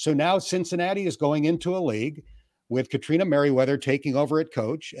 So now Cincinnati is going into a league with Katrina Merriweather taking over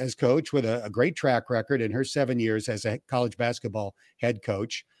as coach with a great track record in her 7 years as a college basketball head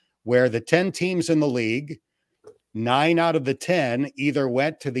coach, where the 10 teams in the league, 9 out of the 10 either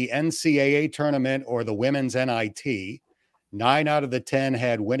went to the NCAA tournament or the women's NIT. 9 out of the 10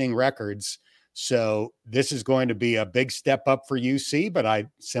 had winning records. So this is going to be a big step up for UC, but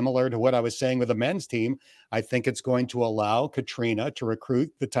similar to what I was saying with the men's team, I think it's going to allow Katrina to recruit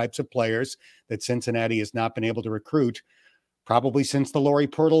the types of players that Cincinnati has not been able to recruit probably since the Lori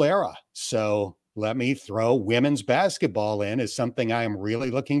Pirtle era. So let me throw women's basketball in as something I am really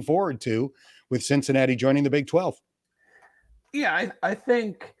looking forward to with Cincinnati joining the Big 12. Yeah, I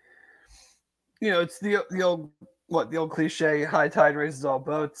think, it's the old cliche, high tide raises all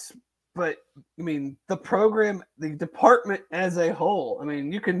boats. But I mean, the program, the department as a whole, I mean,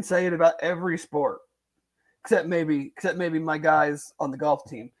 you can say it about every sport, except maybe my guys on the golf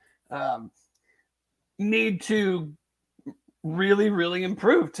team, need to really, really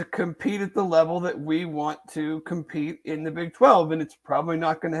improve to compete at the level that we want to compete in the Big 12. And it's probably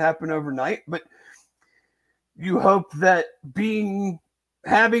not going to happen overnight, but you hope that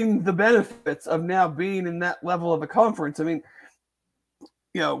having the benefits of now being in that level of a conference. I mean,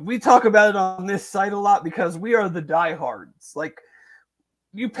 we talk about it on this site a lot because we are the diehards. Like,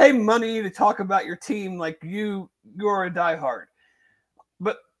 you pay money to talk about your team like you're a diehard.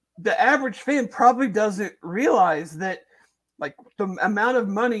 But the average fan probably doesn't realize that, like, the amount of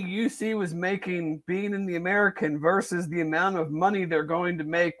money UC was making being in the American versus the amount of money they're going to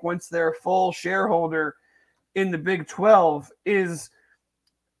make once they're a full shareholder in the Big 12 is –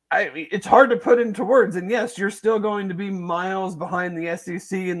 it's hard to put into words. And yes, you're still going to be miles behind the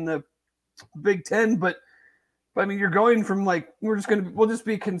SEC and the Big 10, but I mean, you're going from, like, we'll just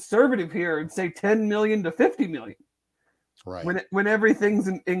be conservative here and say 10 million to 50 million. Right. When everything's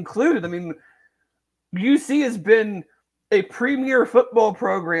included. I mean, UC has been a premier football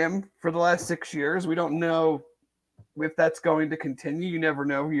program for the last 6 years. We don't know if that's going to continue. You never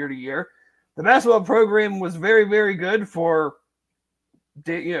know year to year. The basketball program was very, very good for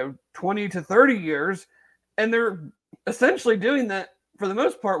 20 to 30 years, and they're essentially doing that for the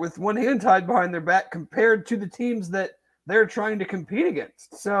most part with one hand tied behind their back compared to the teams that they're trying to compete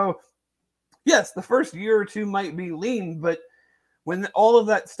against. So yes, the first year or two might be lean, but when all of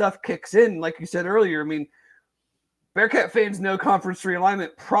that stuff kicks in, like you said earlier, I mean, Bearcat fans know conference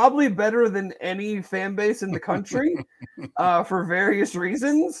realignment probably better than any fan base in the country for various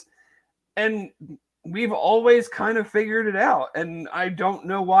reasons. And we've always kind of figured it out. And I don't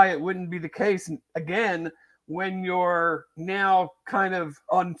know why it wouldn't be the case again when you're now kind of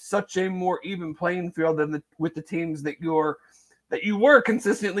on such a more even playing field than with the teams that you were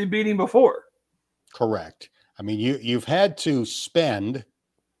consistently beating before. Correct. I mean, you've had to spend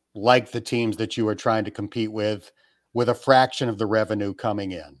like the teams that you were trying to compete with a fraction of the revenue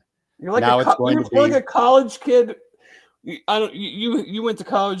coming in. You're like like a college kid. You went to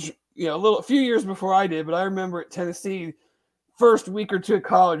college, a few years before I did, but I remember at Tennessee, first week or two of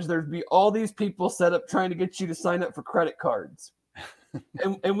college, there'd be all these people set up trying to get you to sign up for credit cards.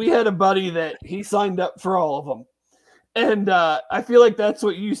 and we had a buddy that he signed up for all of them. And I feel like that's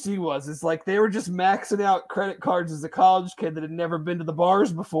what UC was. It's like they were just maxing out credit cards as a college kid that had never been to the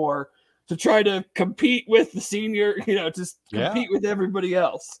bars before to try to compete with the senior, just compete with everybody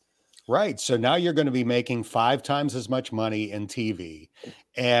else. Right. So now you're going to be making 5 times as much money in TV.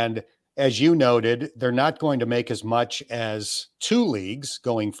 And as you noted, they're not going to make as much as 2 leagues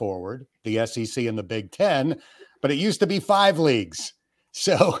going forward, the SEC and the Big Ten, but it used to be 5 leagues.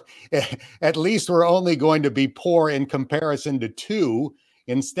 So at least we're only going to be poor in comparison to 2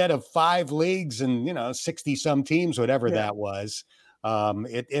 instead of 5 leagues and, 60 some teams, whatever that was.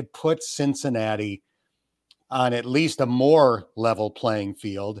 It puts Cincinnati on at least a more level playing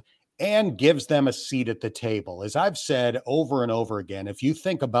field and gives them a seat at the table. As I've said over and over again, if you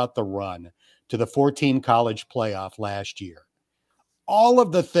think about the run to the 14 college playoff last year, all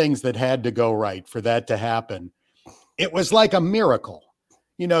of the things that had to go right for that to happen, it was like a miracle.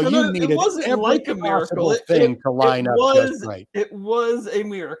 You needed it wasn't every like a miracle. thing to line up just right. It was a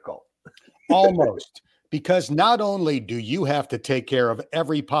miracle. Almost. Because not only do you have to take care of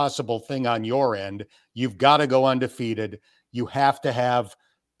every possible thing on your end, you've got to go undefeated. You have to have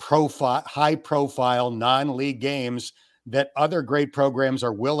high profile non-league games that other great programs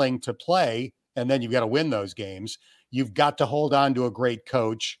are willing to play. And then you've got to win those games. You've got to hold on to a great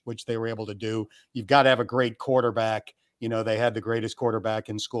coach, which they were able to do. You've got to have a great quarterback. They had the greatest quarterback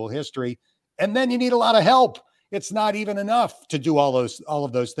in school history. And then you need a lot of help. It's not even enough to do all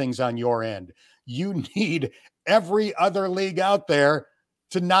of those things on your end. You need every other league out there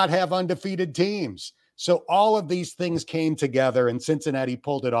to not have undefeated teams. So all of these things came together and Cincinnati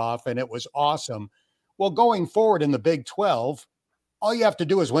pulled it off and it was awesome. Well, going forward in the Big 12, all you have to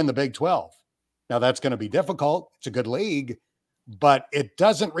do is win the Big 12. Now that's going to be difficult. It's a good league, but it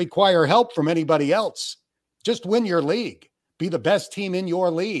doesn't require help from anybody else. Just win your league, be the best team in your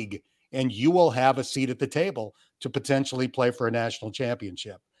league, and you will have a seat at the table to potentially play for a national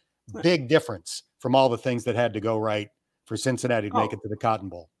championship. Big difference from all the things that had to go right for Cincinnati to make it to the Cotton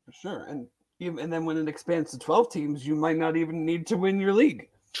Bowl. Sure. And then when it expands to 12 teams, you might not even need to win your league.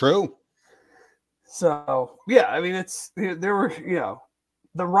 True. So, yeah, I mean, there were,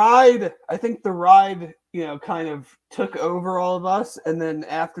 the ride, I think the ride, kind of took over all of us. And then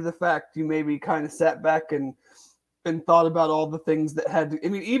after the fact, you maybe kind of sat back and thought about all the things that had to, I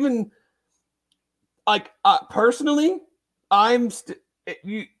mean, even like personally,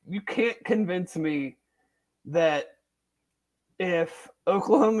 you can't convince me that if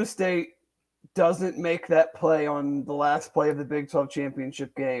Oklahoma State doesn't make that play on the last play of the Big 12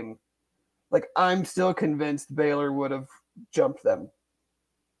 championship game, like I'm still convinced Baylor would have jumped them.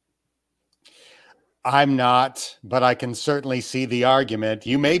 I'm not, but I can certainly see the argument.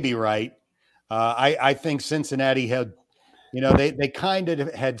 You may be right. I think Cincinnati had, they kind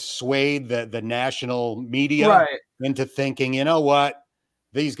of had swayed the national media into thinking, you know what,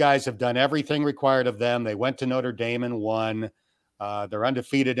 these guys have done everything required of them. They went to Notre Dame and won. They're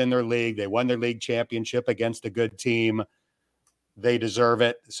undefeated in their league. They won their league championship against a good team. They deserve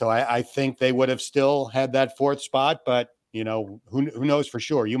it. So I think they would have still had that 4th spot, but who knows for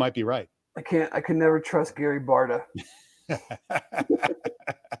sure? You might be right. I can never trust Gary Barta.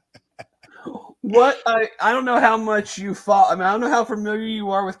 I don't know how much you follow. I mean, I don't know how familiar you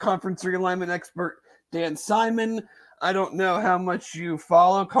are with conference realignment expert Dan Simon. I don't know how much you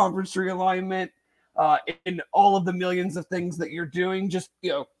follow conference realignment in all of the millions of things that you're doing. Just,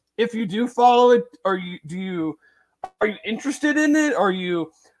 if you do follow it, are you interested in it? Are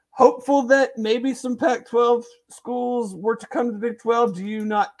you hopeful that maybe some Pac-12 schools were to come to the Big 12? Do you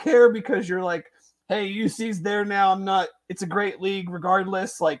not care because you're like, hey, UC's there now. I'm not. It's a great league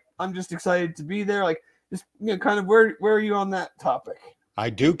regardless. Like, I'm just excited to be there. Like, just kind of where are you on that topic? I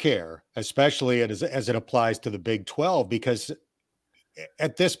do care, especially as it applies to the Big 12, because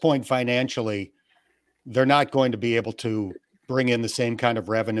at this point financially, they're not going to be able to bring in the same kind of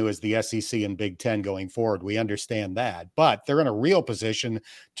revenue as the SEC and Big Ten going forward. We understand that, but they're in a real position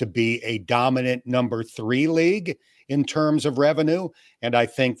to be a dominant number 3 league in terms of revenue. And I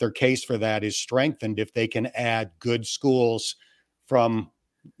think their case for that is strengthened if they can add good schools from,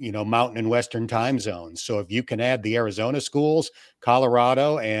 mountain and western time zones. So if you can add the Arizona schools,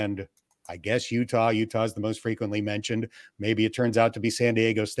 Colorado, and I guess Utah's the most frequently mentioned. Maybe it turns out to be San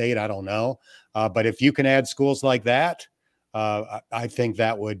Diego State. I don't know. But if you can add schools like that, I think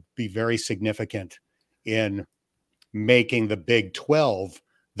that would be very significant in making the Big 12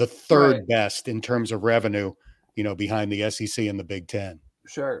 the 3rd best in terms of revenue, behind the SEC and the Big 10.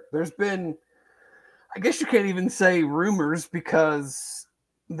 Sure. There's been, I guess you can't even say rumors because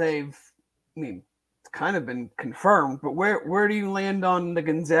it's kind of been confirmed, but where do you land on the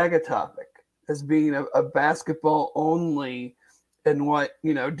Gonzaga topic? as being a basketball only, and what,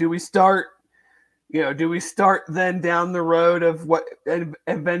 do we start then down the road of what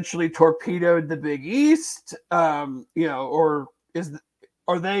eventually torpedoed the Big East, or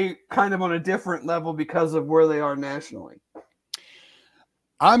are they kind of on a different level because of where they are nationally?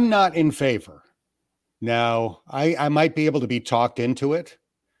 I'm not in favor. Now, I might be able to be talked into it.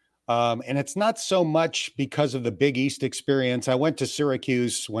 And it's not so much because of the Big East experience. I went to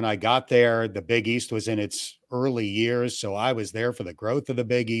Syracuse when I got there. The Big East was in its early years, so I was there for the growth of the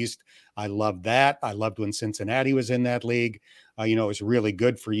Big East. I loved that. I loved when Cincinnati was in that league. It was really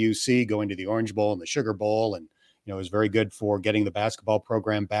good for UC going to the Orange Bowl and the Sugar Bowl. And, it was very good for getting the basketball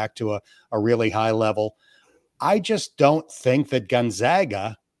program back to a really high level. I just don't think that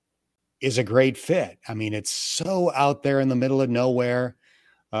Gonzaga is a great fit. I mean, it's so out there in the middle of nowhere.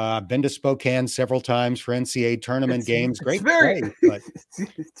 I've been to Spokane several times for NCAA tournament games. Great place, but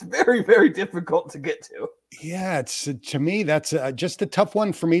it's very, very difficult to get to. Yeah, to me, that's just a tough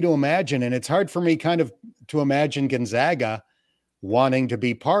one for me to imagine. And it's hard for me kind of to imagine Gonzaga wanting to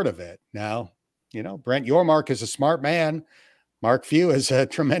be part of it. Now, Brent Yormark is a smart man. Mark Few is a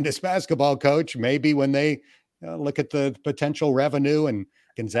tremendous basketball coach. Maybe when they look at the potential revenue and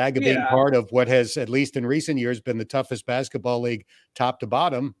Gonzaga being part of what has, at least in recent years, been the toughest basketball league top to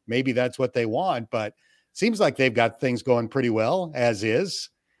bottom, maybe that's what they want. But seems like they've got things going pretty well as is.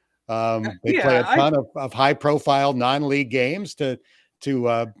 They play a ton of high profile non-league games to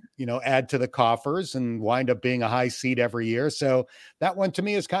add to the coffers and wind up being a high seed every year. So that one to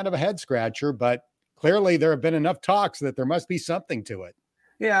me is kind of a head scratcher, but clearly there have been enough talks that there must be something to it.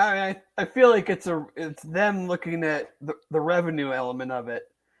 Yeah, I feel like it's them looking at the revenue element of it.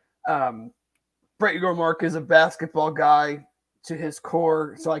 Brett Yormark is a basketball guy to his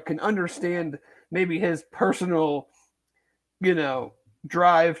core, so I can understand maybe his personal,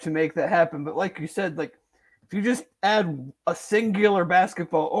 drive to make that happen. But like you said, like if you just add a singular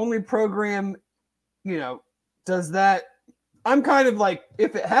basketball only program, does that? I'm kind of like,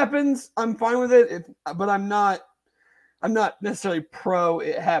 if it happens, I'm fine with it. But I'm not necessarily pro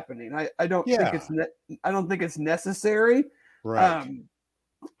it happening. I don't think it's necessary. Right.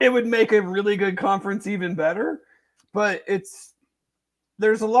 It would make a really good conference even better, but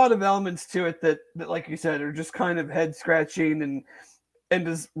there's a lot of elements to it that like you said are just kind of head scratching, and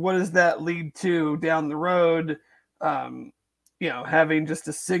what does that lead to down the road? Having just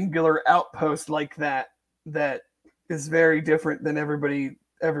a singular outpost like that is very different than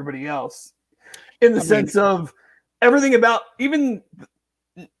everybody else, in the sense of everything about, even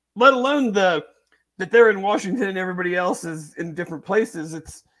let alone that they're in Washington and everybody else is in different places.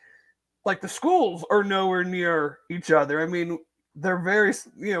 It's like the schools are nowhere near each other. I mean, they're very,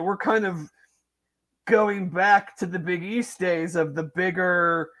 we're kind of going back to the Big East days of the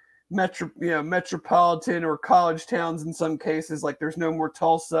bigger metropolitan or college towns in some cases. Like there's no more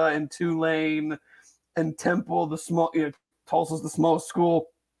Tulsa and Tulane and Temple, the small, Tulsa's the smallest school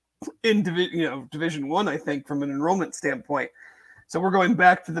in Division I, I think, from an enrollment standpoint. So we're going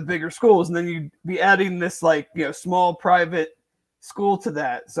back to the bigger schools, and then you'd be adding this small private school to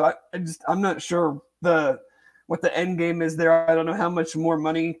that. So I'm not sure what the end game is there. I don't know how much more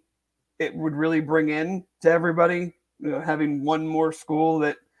money it would really bring in to everybody, having one more school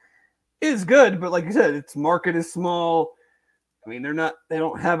that is good, but like you said, its market is small. I mean, they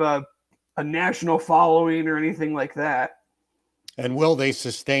don't have a national following or anything like that. And will they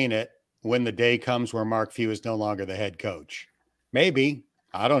sustain it when the day comes where Mark Few is no longer the head coach? Maybe.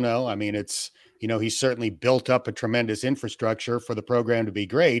 I don't know. I mean, it's, he's certainly built up a tremendous infrastructure for the program to be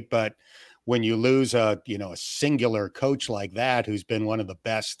great, but when you lose a singular coach like that, who's been one of the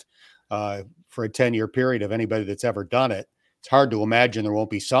best for a 10-year period of anybody that's ever done it, it's hard to imagine there won't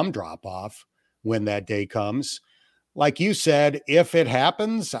be some drop off when that day comes. Like you said, if it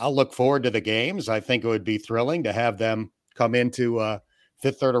happens, I'll look forward to the games. I think it would be thrilling to have them come into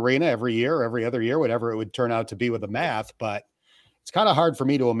Fifth Third Arena every year, every other year, whatever it would turn out to be with the math. But it's kind of hard for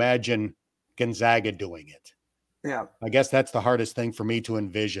me to imagine Gonzaga doing it. Yeah. I guess that's the hardest thing for me to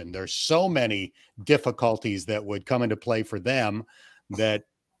envision. There's so many difficulties that would come into play for them that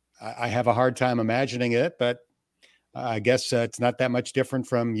I have a hard time imagining it, but I guess it's not that much different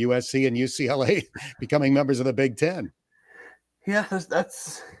from USC and UCLA becoming members of the Big Ten. Yeah,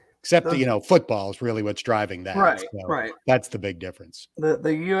 that's except that, football is really what's driving that. Right, so right. That's the big difference. The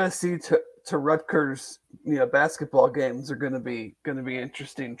USC to Rutgers, basketball games are going to be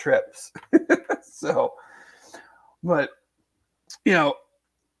interesting trips. So, but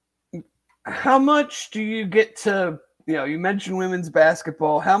how much do you get to? You mentioned women's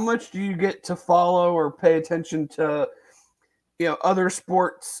basketball. How much do you get to follow or pay attention to, other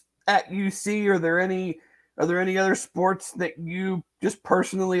sports at UC? Are there any other sports that you just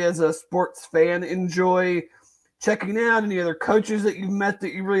personally as a sports fan enjoy checking out? Any other coaches that you've met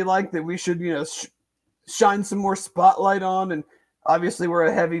that you really like that we should, shine some more spotlight on? And obviously we're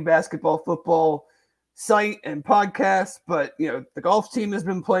a heavy basketball, football site and podcast, but the golf team has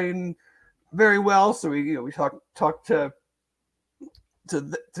been playing very well. So we talked to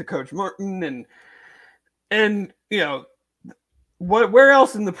Coach Martin and where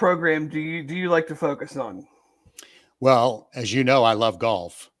else in the program do you like to focus on? Well, as you know, I love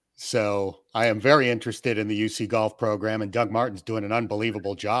golf. So I am very interested in the UC golf program, and Doug Martin's doing an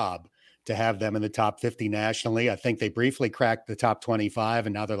unbelievable job to have them in the top 50 nationally. I think they briefly cracked the top 25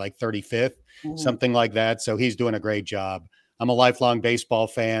 and now they're like 35th, something like that. So he's doing a great job. I'm a lifelong baseball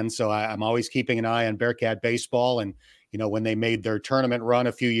fan, so I'm always keeping an eye on Bearcat baseball. And, when they made their tournament run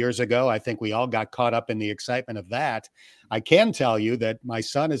a few years ago, I think we all got caught up in the excitement of that. I can tell you that my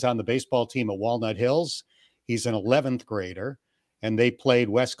son is on the baseball team at Walnut Hills. He's an 11th grader, and they played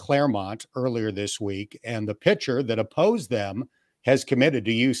West Claremont earlier this week. And the pitcher that opposed them has committed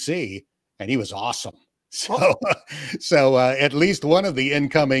to UC, and he was awesome. So at least one of the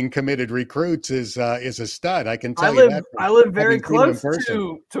incoming committed recruits is a stud. I can tell you that. I live very close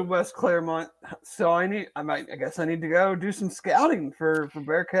to West Claremont, so I guess I need to go do some scouting for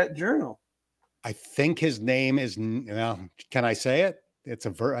Bearcat Journal. I think his name is, can I say it?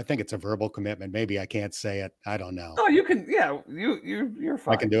 I think it's a verbal commitment. Maybe I can't say it. I don't know. Oh, you can. Yeah, you're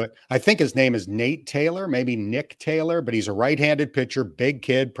fine. I can do it. I think his name is Nate Taylor, maybe Nick Taylor, but he's a right-handed pitcher, big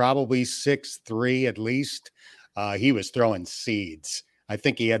kid, probably 6'3" at least. He was throwing seeds. I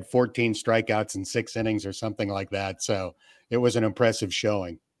think he had 14 strikeouts in 6 innings or something like that. So it was an impressive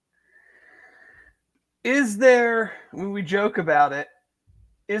showing. Is there, when we joke about it,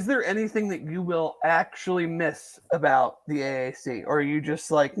 is there anything that you will actually miss about the AAC? Or are you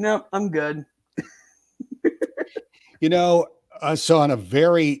just like, nope, I'm good? So on a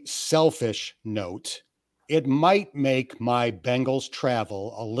very selfish note, it might make my Bengals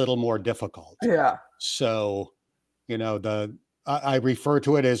travel a little more difficult. Yeah. So, I refer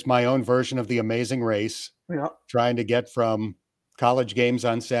to it as my own version of the Amazing Race, trying to get from college games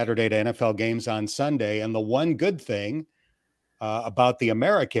on Saturday to NFL games on Sunday. And the one good thing about the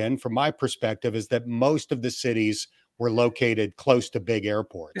American, from my perspective, is that most of the cities were located close to big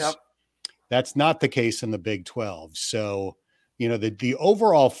airports. Yep. That's not the case in the Big 12. So, the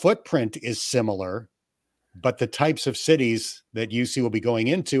overall footprint is similar, but the types of cities that UC will be going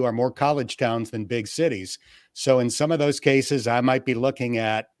into are more college towns than big cities. So in some of those cases, I might be looking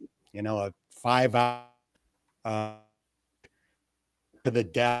at, a 5-hour to the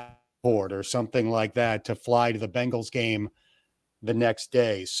Dan Hoard or something like that to fly to the Bengals game the next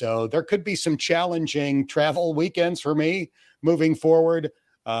day. So there could be some challenging travel weekends for me moving forward,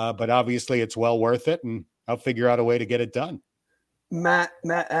 but obviously it's well worth it, and I'll figure out a way to get it done. Matt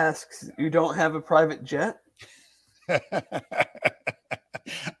asks, you don't have a private jet?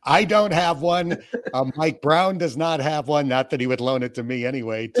 I don't have one. Mike Brown does not have one. Not that he would loan it to me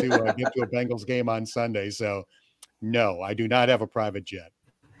anyway to get to a Bengals game on Sunday. So no, I do not have a private jet.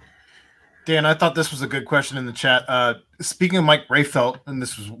 Dan, I thought this was a good question in the chat. Speaking of Mike Rayfelt, and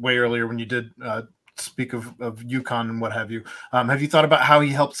this was way earlier when you did speak of UConn and what have you. Have you thought about how he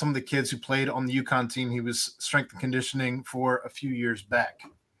helped some of the kids who played on the UConn team? He was strength and conditioning for a few years back.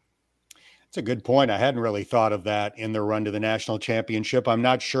 It's a good point. I hadn't really thought of that in the run to the national championship. I'm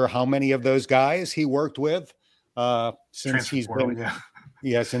not sure how many of those guys he worked with since he's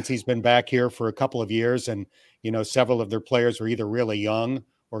been back here for a couple of years. And, several of their players were either really young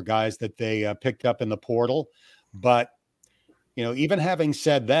or guys that they picked up in the portal. But, even having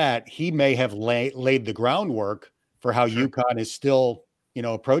said that, he may have laid the groundwork for how UConn is still,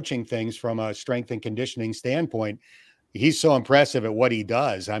 approaching things from a strength and conditioning standpoint. He's so impressive at what he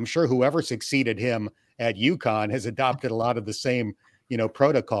does. I'm sure whoever succeeded him at UConn has adopted a lot of the same,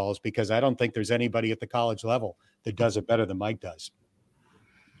 protocols, because I don't think there's anybody at the college level that does it better than Mike does.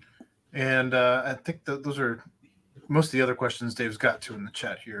 And I think those are most of the other questions Dave's got to in the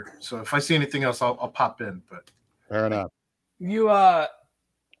chat here. So if I see anything else, I'll pop in. But fair enough. You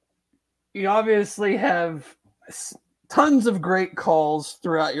obviously have tons of great calls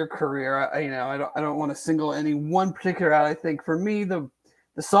throughout your career. I don't want to single any one particular out. I think for me, the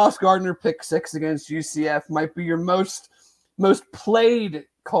Sauce Gardner pick 6 against UCF might be your most played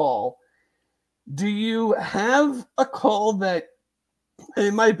call. Do you have a call that, and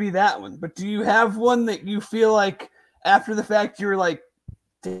it might be that one, but do you have one that you feel like after the fact you're like,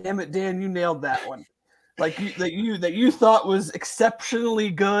 damn it, Dan, you nailed that one? Like that you thought was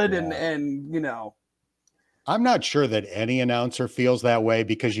exceptionally good, and I'm not sure that any announcer feels that way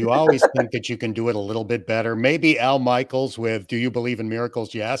because you always think that you can do it a little bit better. Maybe Al Michaels with "Do You Believe in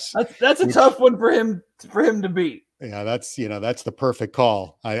Miracles?" Yes, That's a tough one for him to beat. Yeah, that's the perfect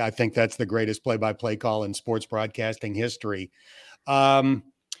call. I think that's the greatest play-by-play call in sports broadcasting history. The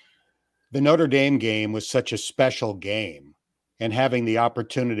Notre Dame game was such a special game, and having the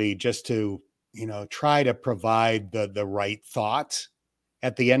opportunity just to try to provide the right thoughts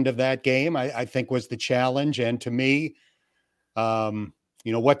at the end of that game, I think was the challenge. And to me,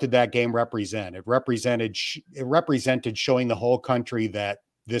 what did that game represent? It represented showing the whole country that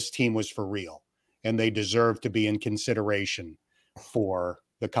this team was for real and they deserve to be in consideration for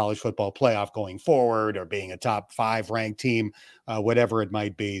the college football playoff going forward or being a top 5 ranked team, whatever it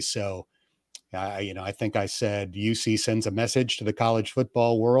might be. So, I think I said UC sends a message to the college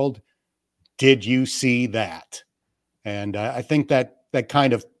football world. Did you see that? And I think that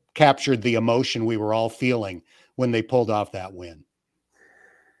kind of captured the emotion we were all feeling when they pulled off that win.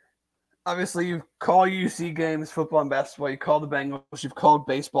 Obviously, you call UC games football and basketball. You call the Bengals. You've called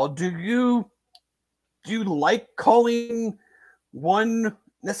baseball. Do you like calling one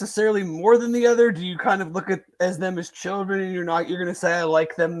necessarily more than the other? Do you kind of look at as them as children, and you're going to say I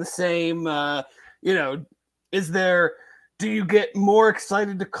like them the same? Do you get more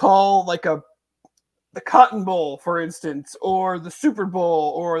excited to call like the Cotton Bowl, for instance, or the Super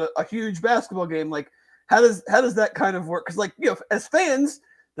Bowl, or a huge basketball game? Like, how does that kind of work? Because as fans,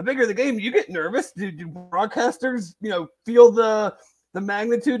 the bigger the game, you get nervous. Do broadcasters, feel the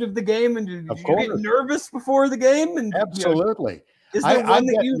magnitude of the game, and do you get nervous before the game? And absolutely, is there one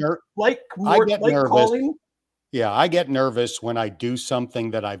that you like more? Like calling? Yeah, I get nervous when I do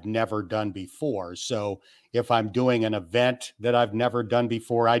something that I've never done before. So if I'm doing an event that I've never done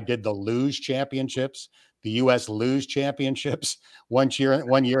before, I did the Luge Championships, the U.S. Luge Championships one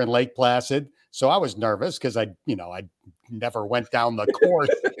year in Lake Placid. So I was nervous because I never went down the course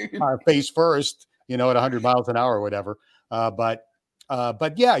face first, at 100 miles an hour or whatever. But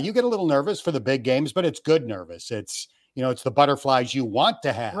yeah, you get a little nervous for the big games, but it's good nervous. It's, it's the butterflies you want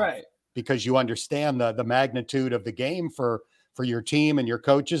to have, right? Because you understand the magnitude of the game for your team and your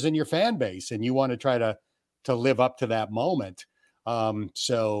coaches and your fan base, and you want to try to live up to that moment.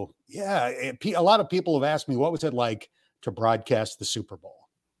 So yeah, a lot of people have asked me, what was it like to broadcast the Super Bowl?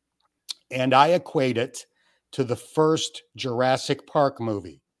 And I equate it to the first Jurassic Park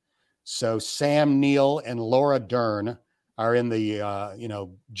movie. So Sam Neill and Laura Dern are in the,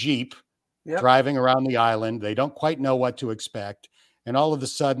 Jeep driving around the island. They don't quite know what to expect. And all of a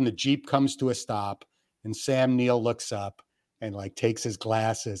sudden the Jeep comes to a stop and Sam Neill looks up and takes his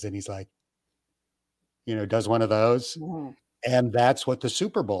glasses and he's like, does one of those. Mm-hmm. And that's what the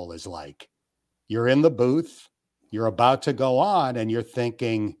Super Bowl is like. You're in the booth, you're about to go on and you're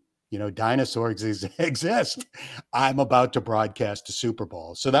thinking, dinosaurs exist. I'm about to broadcast a Super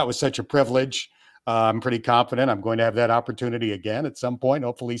Bowl. So that was such a privilege. I'm pretty confident I'm going to have that opportunity again at some point,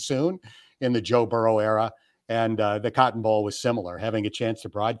 hopefully soon, in the Joe Burrow era. And the Cotton Bowl was similar, having a chance to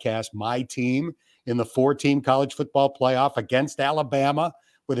broadcast my team in the 4-team college football playoff against Alabama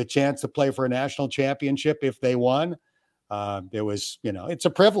with a chance to play for a national championship if they won. It was, it's a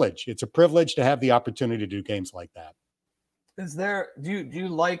privilege. It's a privilege to have the opportunity to do games like that. Do you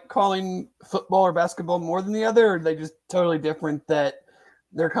like calling football or basketball more than the other, or are they just totally different that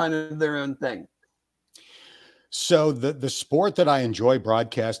they're kind of their own thing? So the sport that I enjoy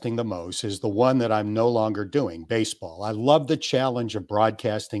broadcasting the most is the one that I'm no longer doing, baseball. I love the challenge of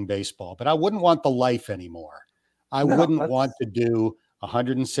broadcasting baseball, but I wouldn't want the life anymore. I wouldn't want to do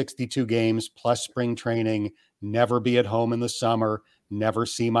 162 games plus spring training, never be at home in the summer, never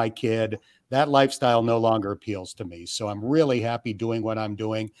see my kid. That lifestyle no longer appeals to me. So I'm really happy doing what I'm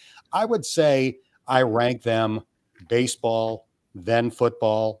doing. I would say I rank them baseball, then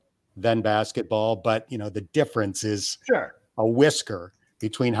football, then basketball. But, the difference is a whisker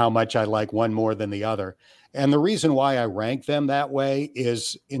between how much I like one more than the other. And the reason why I rank them that way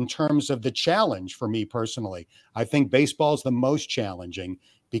is in terms of the challenge for me personally. I think baseball is the most challenging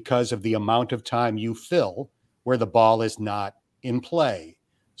because of the amount of time you fill where the ball is not in play.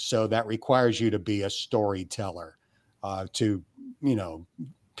 So that requires you to be a storyteller, to,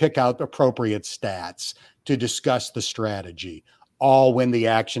 pick out appropriate stats, to discuss the strategy, all when the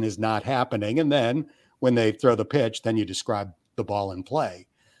action is not happening. And then when they throw the pitch, then you describe the ball in play.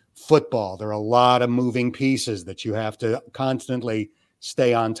 Football, there are a lot of moving pieces that you have to constantly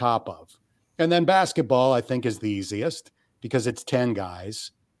stay on top of. And then basketball, I think, is the easiest because it's 10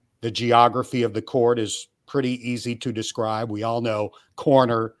 guys. The geography of the court is pretty easy to describe. We all know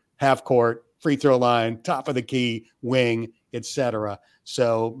corner, half court, free throw line, top of the key, wing, etc.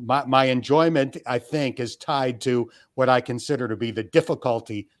 So my enjoyment, I think, is tied to what I consider to be the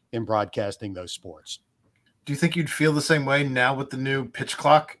difficulty in broadcasting those sports. Do you think you'd feel the same way now with the new pitch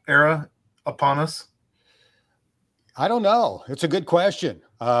clock era upon us? I don't know. It's a good question.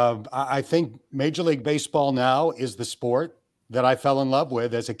 I think Major League Baseball now is the sport that I fell in love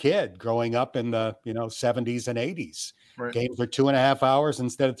with as a kid growing up in the 70s and 80s. Right. Games are 2.5 hours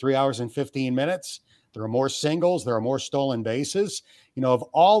instead of 3 hours and 15 minutes. There are more singles. There are more stolen bases. Of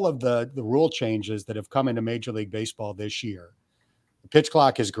all of the rule changes that have come into Major League Baseball this year, the pitch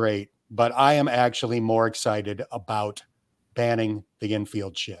clock is great, but I am actually more excited about banning the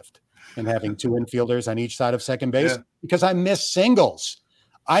infield shift and having two infielders on each side of second base because I miss singles.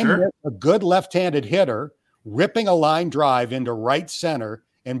 I miss a good left-handed hitter ripping a line drive into right center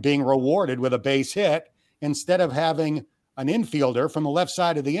and being rewarded with a base hit instead of having an infielder from the left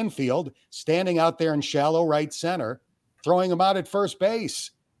side of the infield standing out there in shallow right center, throwing him out at first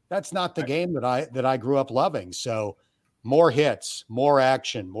base. That's not the game that I grew up loving. So more hits, more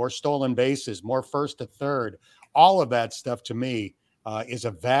action, more stolen bases, more first to third, all of that stuff to me is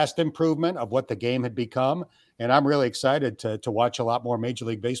a vast improvement of what the game had become. And I'm really excited to watch a lot more Major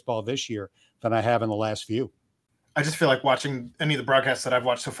League Baseball this year than I have in the last few. I just feel like watching any of the broadcasts that I've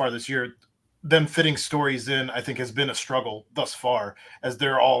watched so far this year, them fitting stories in, I think has been a struggle thus far as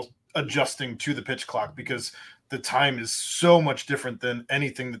they're all adjusting to the pitch clock because the time is so much different than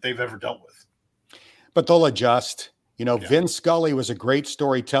anything that they've ever dealt with. But they'll adjust. Vince Scully was a great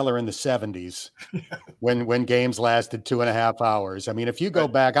storyteller in the 70s when games lasted 2.5 hours. I mean, if you go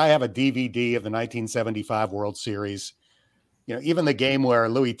back, I have a DVD of the 1975 World Series. Even the game where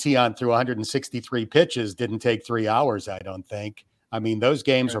Louis Tiant threw 163 pitches didn't take 3 hours, I don't think. I mean, those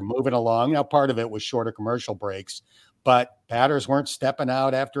games are moving along. Now, part of it was shorter commercial breaks, but batters weren't stepping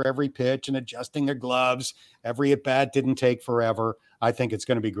out after every pitch and adjusting their gloves. Every at-bat didn't take forever. I think it's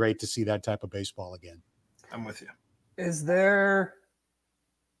going to be great to see that type of baseball again. I'm with you. Is there,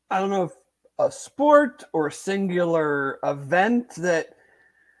 I don't know, if a sport or a singular event that,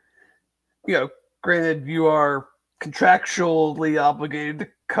 granted you are contractually obligated to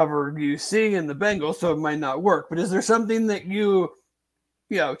cover UC and the Bengals, so it might not work, but is there something that you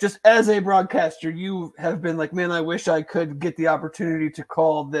just as a broadcaster, you have been like, man, I wish I could get the opportunity to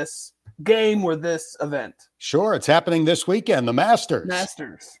call this game or this event? Sure. It's happening this weekend, the Masters.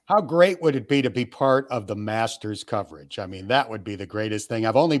 How great would it be to be part of the Masters coverage? I mean, that would be the greatest thing.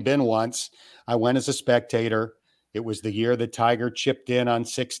 I've only been once. I went as a spectator. It was the year that Tiger chipped in on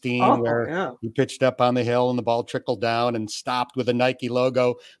 16 he pitched up on the hill and the ball trickled down and stopped with a Nike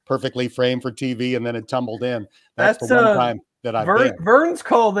logo perfectly framed for TV, and then it tumbled in. That's the one time that I've been. Vern's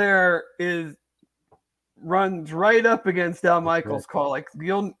call there runs right up against Al Michaels' call. Like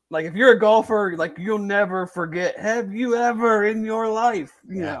if you're a golfer, you'll never forget. Have you ever in your life,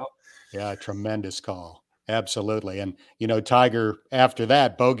 know? Yeah, tremendous call. Absolutely. And, Tiger after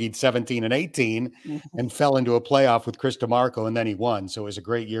that bogeyed 17 and 18 and fell into a playoff with Chris DeMarco, and then he won. So it was a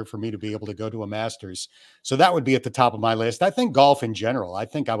great year for me to be able to go to a Masters. So that would be at the top of my list. I think golf in general. I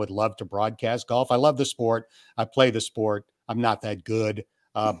think I would love to broadcast golf. I love the sport. I play the sport. I'm not that good,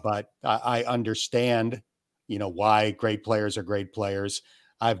 but I understand, why great players are great players.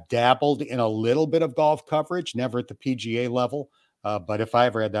 I've dabbled in a little bit of golf coverage, never at the PGA level. But if I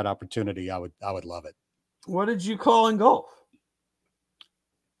ever had that opportunity, I would love it. What did you call in golf?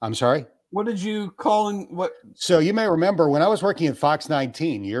 I'm sorry? What did you call in what? So you may remember when I was working at Fox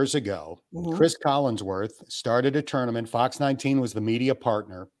 19 years ago, Chris Collinsworth started a tournament. Fox 19 was the media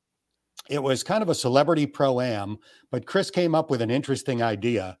partner. It was kind of a celebrity pro-am, but Chris came up with an interesting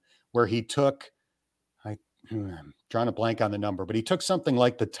idea where he took, I'm drawing a blank on the number, but he took something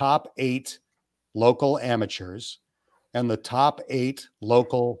like the top 8 local amateurs and the top 8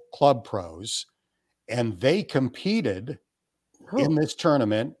 local club pros, and they competed in this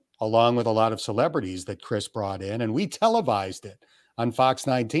tournament along with a lot of celebrities that Chris brought in, and we televised it on Fox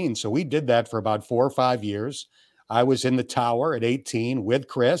 19. So we did that for about 4 or 5 years. I was in the tower at 18 with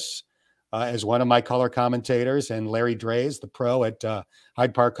Chris as one of my color commentators, and Larry Dreys, the pro at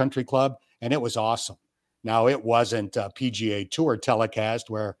Hyde Park Country Club, and it was awesome. Now, it wasn't a PGA Tour telecast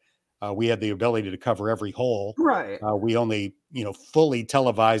where we had the ability to cover every hole. Right. We only, fully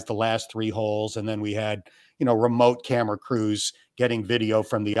televised the last 3 holes, and then we had, remote camera crews getting video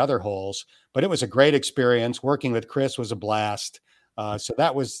from the other holes. But it was a great experience. Working with Chris was a blast. So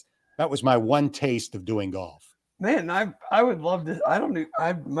that was my one taste of doing golf. Man, I would love to.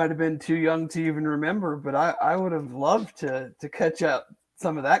 I might have been too young to even remember, but I would have loved to catch up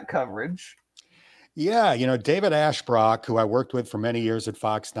some of that coverage. Yeah, David Ashbrook, who I worked with for many years at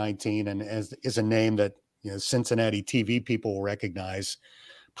Fox 19, and is a name that Cincinnati TV people will recognize,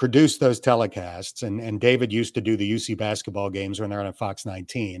 produced those telecasts. And David used to do the UC basketball games when they're on Fox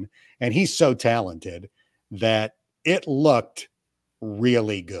 19. And he's so talented that it looked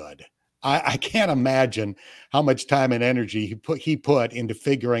really good. I can't imagine how much time and energy he put into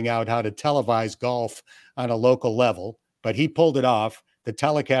figuring out how to televise golf on a local level, but he pulled it off. The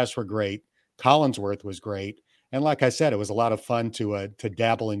telecasts were great. Collinsworth was great. And like I said, it was a lot of fun to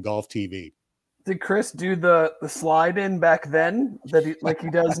dabble in golf TV. Did Chris do the slide in back then that he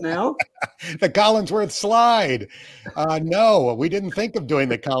does now? The Collinsworth slide. No, we didn't think of doing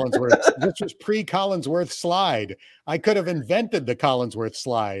the Collinsworth. This was pre-Collinsworth slide. I could have invented the Collinsworth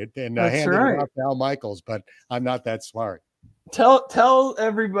slide and handed it off to Al Michaels, but I'm not that smart. Tell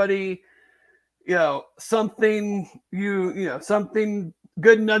everybody, something something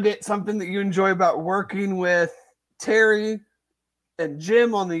good nugget, something that you enjoy about working with Terry and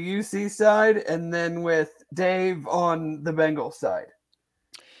Jim on the UC side, and then with Dave on the Bengals side.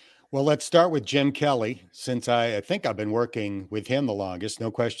 Well, let's start with Jim Kelly, since I think I've been working with him the longest, no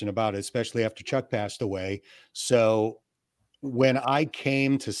question about it, especially after Chuck passed away. So when I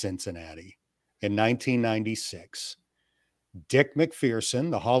came to Cincinnati in 1996, Dick McPherson,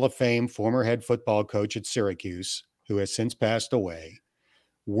 the Hall of Fame former head football coach at Syracuse, who has since passed away,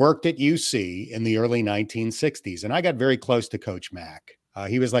 worked at UC in the early 1960s. And I got very close to Coach Mack.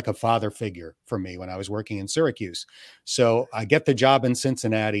 He was like a father figure for me when I was working in Syracuse. So I get the job in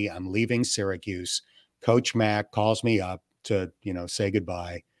Cincinnati. I'm leaving Syracuse. Coach Mack calls me up to, say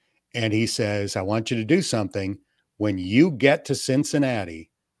goodbye. And he says, I want you to do something. When you get to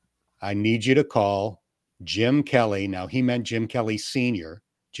Cincinnati, I need you to call Jim Kelly. Now, he meant Jim Kelly Sr.,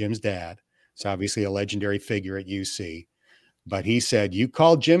 Jim's dad. It's obviously a legendary figure at UC. But he said, you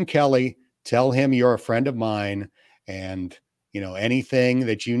call Jim Kelly, tell him you're a friend of mine, and, anything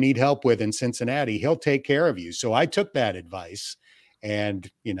that you need help with in Cincinnati, he'll take care of you. So I took that advice, and,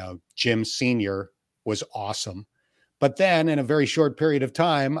 Jim Sr. was awesome. But then in a very short period of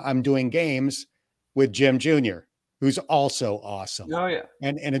time, I'm doing games with Jim Jr., who's also awesome. Oh, yeah.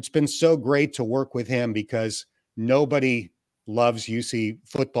 And it's been so great to work with him because nobody loves UC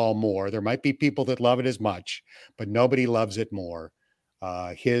football more. There might be people that love it as much, but nobody loves it more.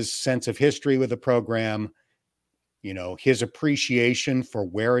 His sense of history with the program, his appreciation for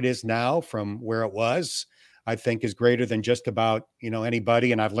where it is now from where it was, I think is greater than just about,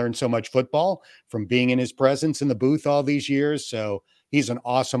 anybody. And I've learned so much football from being in his presence in the booth all these years. So he's an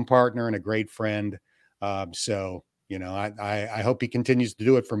awesome partner and a great friend. I hope he continues to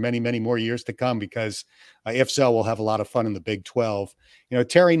do it for many, many more years to come, because if so, we'll have a lot of fun in the Big 12.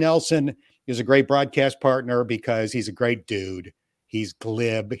 Terry Nelson is a great broadcast partner because he's a great dude. He's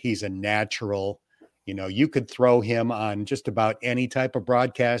glib. He's a natural. You could throw him on just about any type of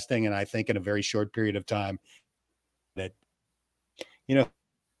broadcasting. And I think in a very short period of time that,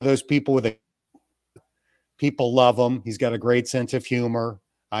 those people people love him. He's got a great sense of humor.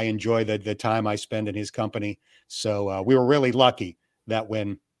 I enjoy the time I spend in his company. So we were really lucky that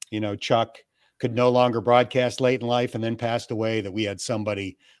when, Chuck could no longer broadcast late in life and then passed away, that we had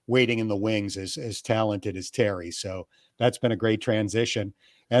somebody waiting in the wings as talented as Terry. So that's been a great transition.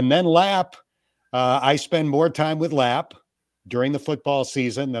 And then Lap, I spend more time with Lap during the football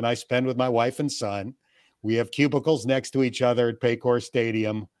season than I spend with my wife and son. We have cubicles next to each other at Paycor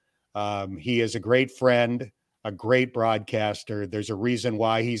Stadium. He is a great friend, a great broadcaster. There's a reason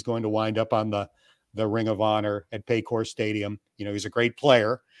why he's going to wind up on the Ring of Honor at Paycor Stadium. He's a great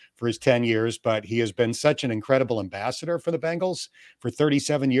player for his 10 years, but he has been such an incredible ambassador for the Bengals for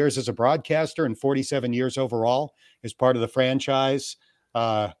 37 years as a broadcaster and 47 years overall as part of the franchise.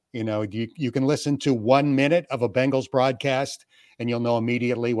 You can listen to 1 minute of a Bengals broadcast and you'll know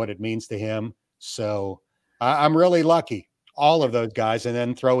immediately what it means to him. So I'm really lucky, all of those guys, and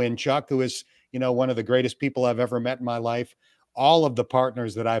then throw in Chuck, who is, one of the greatest people I've ever met in my life. All of the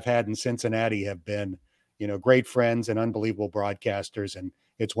partners that I've had in Cincinnati have been, great friends and unbelievable broadcasters. And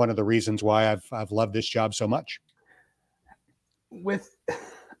it's one of the reasons why I've loved this job so much.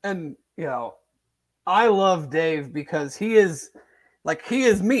 I love Dave because he is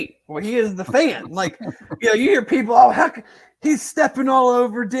me. Well, he is the fan. You hear people, heck, he's stepping all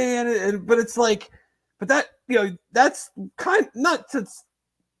over Dan. But it's that's kind of not to,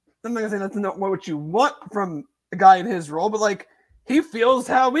 I'm not gonna say that's not what you want from a guy in his role, but he feels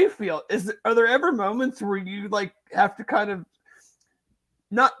how we feel. Are there ever moments where you have to kind of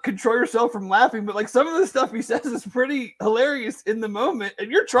not control yourself from laughing, but some of the stuff he says is pretty hilarious in the moment, and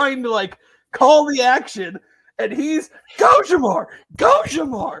you're trying to call the action, and he's go Jamar. Are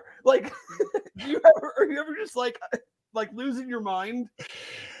you ever just losing your mind?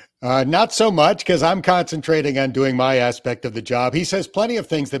 Not so much, because I'm concentrating on doing my aspect of the job. He says plenty of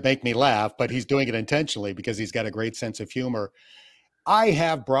things that make me laugh, but he's doing it intentionally because he's got a great sense of humor. I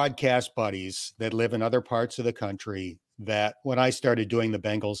have broadcast buddies that live in other parts of the country that when I started doing the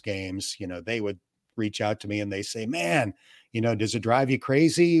Bengals games, they would reach out to me and they say, man, does it drive you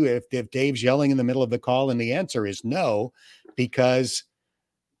crazy if Dave's yelling in the middle of the call? And the answer is no, because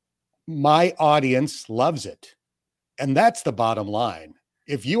my audience loves it. And that's the bottom line.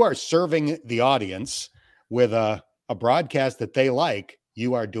 If you are serving the audience with a broadcast that they like,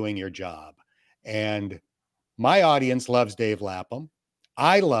 you are doing your job. And my audience loves Dave Lapham.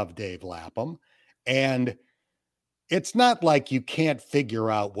 I love Dave Lapham. And it's not like you can't figure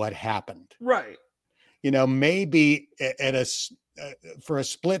out what happened. Right. Maybe for a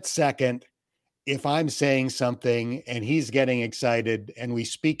split second, if I'm saying something and he's getting excited and we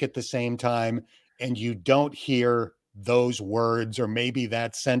speak at the same time and you don't hear those words or maybe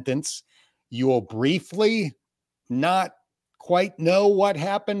that sentence, you will briefly not quite know what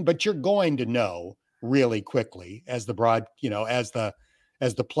happened, but you're going to know really quickly as the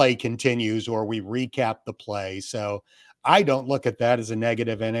play continues or we recap the play. So I don't look at that as a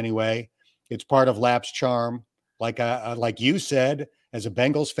negative in any way. It's part of Lap's charm. Like you said, as a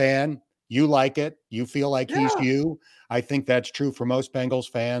Bengals fan, you like it. You feel like he's you. I think that's true for most Bengals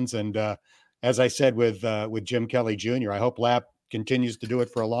fans. And as I said with Jim Kelly Jr., I hope Lap continues to do it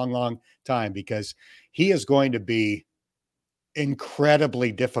for a long, long time, because he is going to be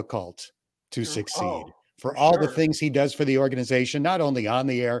incredibly difficult to succeed for all the things he does for the organization, not only on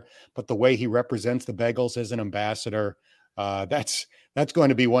the air, but the way he represents the Bengals as an ambassador. That's going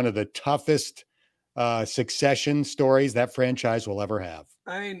to be one of the toughest succession stories that franchise will ever have.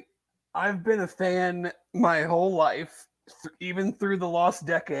 I mean, I've been a fan my whole life, even through the lost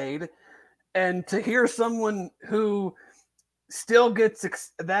decade. And to hear someone who still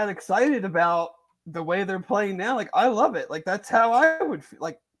gets that excited about the way they're playing now, like, I love it. Like, that's how I would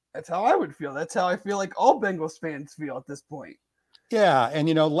feel. That's how I feel like all Bengals fans feel at this point. Yeah. And,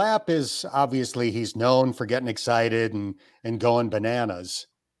 Lap is obviously, he's known for getting excited and going bananas,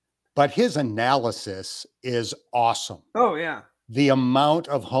 but his analysis is awesome. Oh, yeah. The amount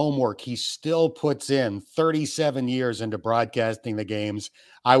of homework he still puts in 37 years into broadcasting the games,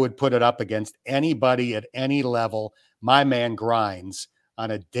 I would put it up against anybody at any level. My man grinds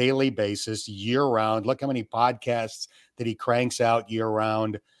on a daily basis, year round. Look how many podcasts that he cranks out year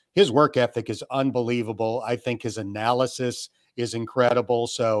round. His work ethic is unbelievable. I think his analysis is incredible.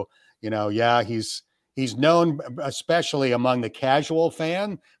 So, he's known, especially among the casual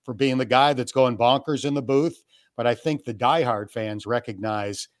fan, for being the guy that's going bonkers in the booth. But I think the diehard fans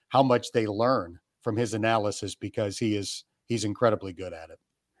recognize how much they learn from his analysis, because he's incredibly good at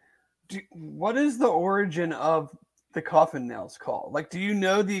it. What is the origin of the coffin nails call? Like, do you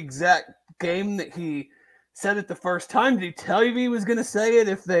know the exact game that he said it the first time? Did he tell you he was going to say it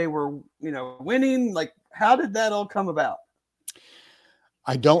if they were, winning? Like, how did that all come about?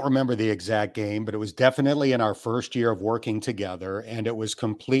 I don't remember the exact game, but it was definitely in our first year of working together, and it was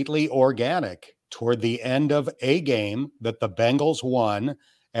completely organic. Toward the end of a game that the Bengals won,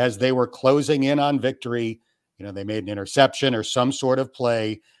 as they were closing in on victory, they made an interception or some sort of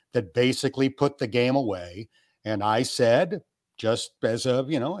play that basically put the game away. And I said, just as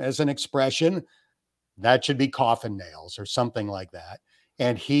as an expression, that should be coffin nails or something like that.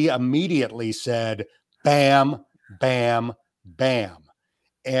 And he immediately said, bam, bam, bam.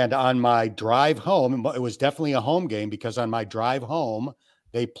 And on my drive home, it was definitely a home game, because on my drive home,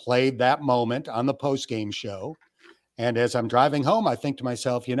 they played that moment on the post-game show. And as I'm driving home, I think to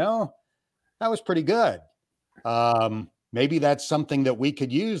myself, that was pretty good. Maybe that's something that we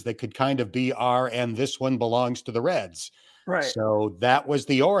could use that could kind of be and this one belongs to the Reds. Right. So that was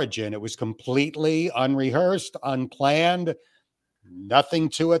the origin. It was completely unrehearsed, unplanned, nothing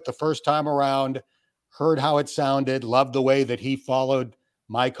to it the first time around. Heard how it sounded, loved the way that he followed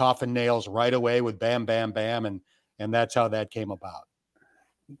my coffin nails right away with bam, bam, bam. And that's how that came about.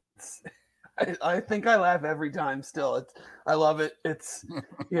 I think I laugh every time still. I love it. It's,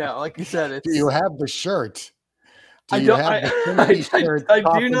 like you said, it's. Do you have the shirt? I do not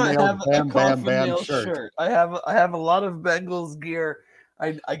have a coffin nail shirt. I have a lot of Bengals gear.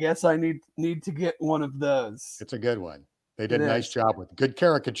 I guess I need to get one of those. It's a good one. They did a nice job with good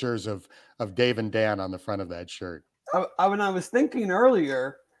caricatures of Dave and Dan on the front of that shirt. When I was thinking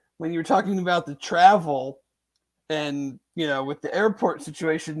earlier, when you were talking about the travel and, with the airport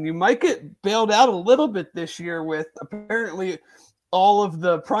situation, you might get bailed out a little bit this year with apparently all of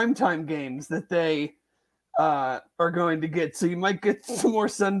the primetime games that they are going to get. So you might get some more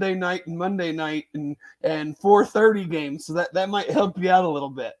Sunday night and Monday night and 4:30 games. So that might help you out a little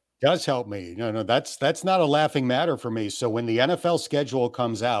bit. Does help me. No, that's not a laughing matter for me. So when the NFL schedule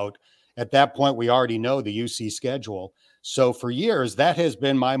comes out, at that point we already know the UC schedule. So for years, that has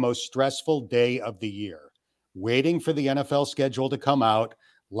been my most stressful day of the year, waiting for the NFL schedule to come out,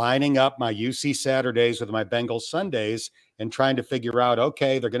 lining up my UC Saturdays with my Bengals Sundays, and trying to figure out,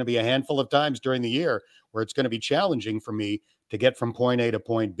 okay, there are going to be a handful of times during the year where it's going to be challenging for me to get from point A to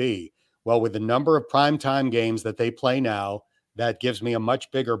point B. Well, with the number of primetime games that they play now, that gives me a much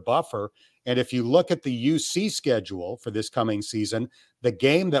bigger buffer. And if you look at the UC schedule for this coming season, the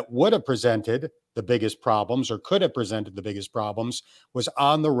game that would have presented the biggest problems or could have presented the biggest problems was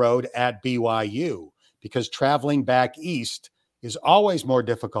on the road at BYU, because traveling back east is always more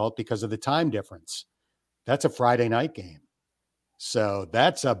difficult because of the time difference. That's a Friday night game. So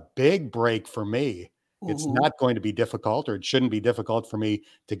that's a big break for me. It's not going to be difficult, or it shouldn't be difficult for me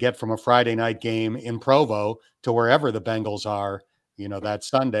to get from a Friday night game in Provo to wherever the Bengals are, that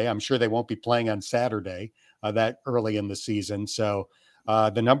Sunday. I'm sure they won't be playing on Saturday that early in the season. So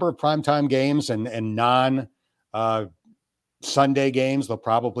the number of primetime games and non Sunday games, they'll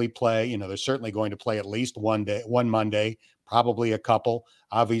probably play, they're certainly going to play at least one Monday, probably a couple.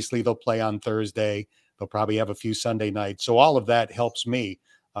 Obviously, they'll play on Thursday. They'll probably have a few Sunday nights. So all of that helps me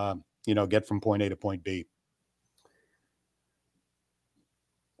get from point A to point B.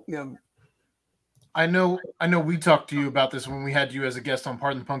 Yeah. I know we talked to you about this when we had you as a guest on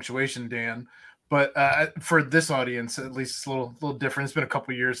Pardon the Punctuation, Dan, but for this audience, at least it's a little different. It's been a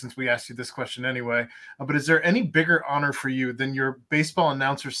couple of years since we asked you this question anyway, but is there any bigger honor for you than your baseball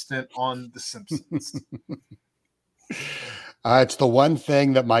announcer stint on The Simpsons? It's the one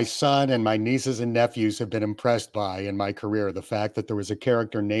thing that my son and my nieces and nephews have been impressed by in my career, the fact that there was a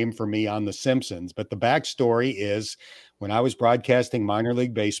character named for me on The Simpsons. But the backstory is, when I was broadcasting minor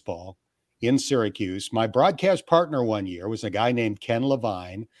league baseball in Syracuse, my broadcast partner one year was a guy named Ken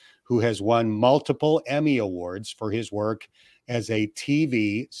Levine, who has won multiple Emmy Awards for his work as a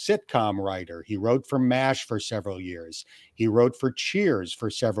TV sitcom writer. He wrote for MASH for several years. He wrote for Cheers for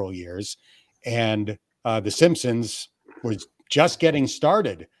several years. And The Simpsons was just getting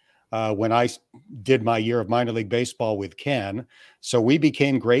started when I did my year of minor league baseball with Ken. So we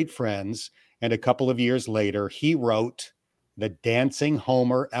became great friends. And a couple of years later, he wrote the Dancing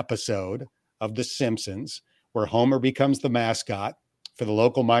Homer episode of The Simpsons, where Homer becomes the mascot for the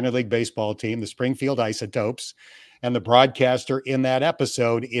local minor league baseball team, the Springfield Isotopes. And the broadcaster in that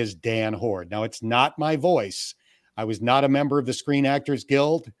episode is Dan Hoard. Now, it's not my voice. I was not a member of the Screen Actors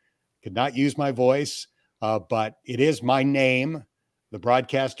Guild, could not use my voice. But it is my name. The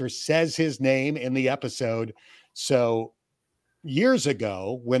broadcaster says his name in the episode. So years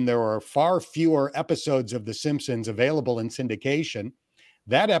ago, when there were far fewer episodes of The Simpsons available in syndication,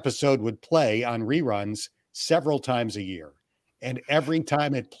 that episode would play on reruns several times a year. And every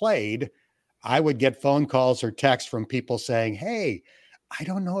time it played, I would get phone calls or texts from people saying, "Hey, I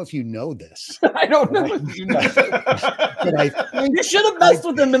don't know if you know this." I don't know if you know. You should have messed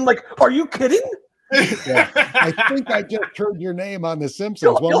with them and like, are you kidding? Yeah. I think I just heard your name on The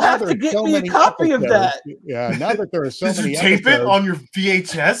Simpsons. You'll have to get me a copy of that. Yeah, now that there are so many Did you tape episodes, it on your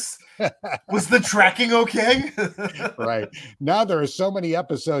VHS? Was the tracking okay? Right. Now there are so many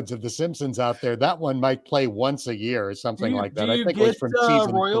episodes of The Simpsons out there. That one might play once a year or something like that. I think it was from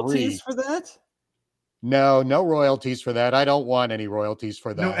season royalties 3. For that? No royalties for that. I don't want any royalties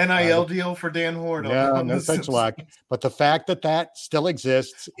for that. No NIL deal for Dan Hoard. No such luck. But the fact that still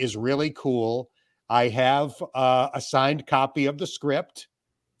exists is really cool. I have a signed copy of the script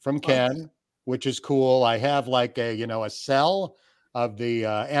from Ken, which is cool. I have like a cell of the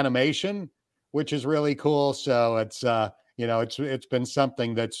animation, which is really cool. So it's it's been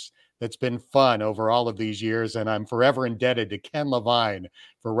something that's been fun over all of these years, and I'm forever indebted to Ken Levine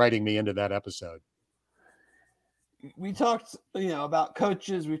for writing me into that episode. We talked, about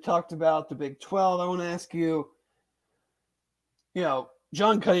coaches. We talked about the Big 12. I want to ask you,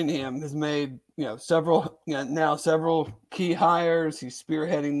 John Cunningham has made, several key hires. He's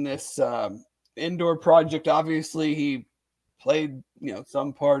spearheading this indoor project. Obviously, he played,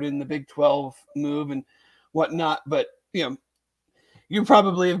 some part in the Big 12 move and whatnot. But, you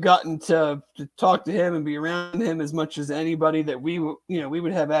probably have gotten to talk to him and be around him as much as anybody that we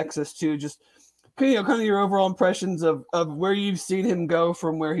would have access to. Just, kind of your overall impressions of where you've seen him go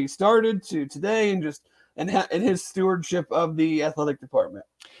from where he started to today, and just and his stewardship of the athletic department.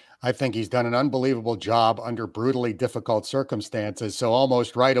 I think he's done an unbelievable job under brutally difficult circumstances. So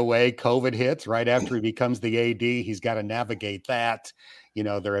almost right away, COVID hits right after he becomes the AD. He's got to navigate that.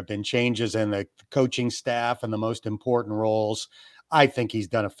 There have been changes in the coaching staff and the most important roles. I think he's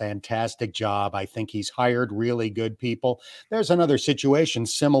done a fantastic job. I think he's hired really good people. There's another situation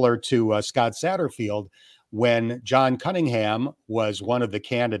similar to Scott Satterfield when John Cunningham was one of the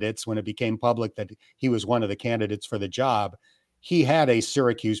candidates, when it became public that he was one of the candidates for the job. He had a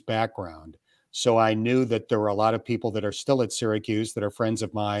Syracuse background. So I knew that there were a lot of people that are still at Syracuse that are friends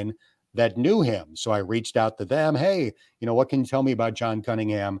of mine that knew him. So I reached out to them. Hey, what can you tell me about John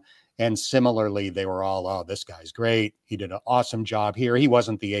Cunningham? And similarly, they were all, oh, this guy's great. He did an awesome job here. He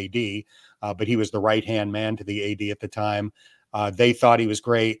wasn't the AD, but he was the right-hand man to the AD at the time. They thought he was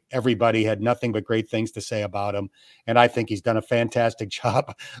great. Everybody had nothing but great things to say about him. And I think he's done a fantastic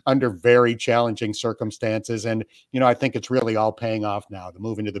job under very challenging circumstances. And, I think it's really all paying off now, the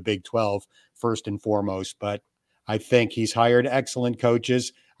move into the Big 12 first and foremost. But I think he's hired excellent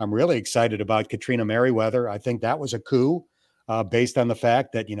coaches. I'm really excited about Katrina Merriweather. I think that was a coup. Based on the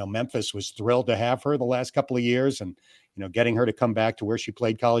fact that, Memphis was thrilled to have her the last couple of years, and, getting her to come back to where she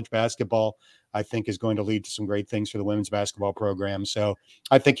played college basketball, I think is going to lead to some great things for the women's basketball program. So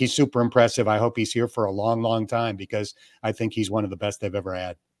I think he's super impressive. I hope he's here for a long, long time because I think he's one of the best they've ever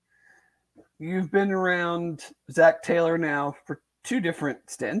had. You've been around Zach Taylor now for 2 different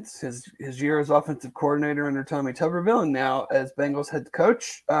stints, his year as offensive coordinator under Tommy Tuberville and now as Bengals head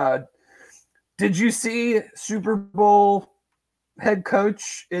coach. Did you see Super Bowl head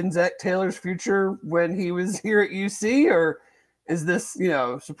coach in Zach Taylor's future when he was here at UC, or is this,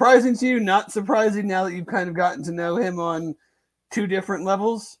 surprising to you, not surprising now that you've kind of gotten to know him on 2 different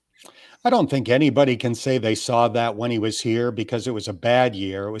levels? I don't think anybody can say they saw that when he was here because it was a bad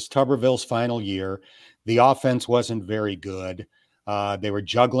year. It was Tuberville's final year. The offense wasn't very good. They were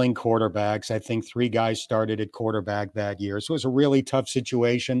juggling quarterbacks. I think 3 guys started at quarterback that year. So it was a really tough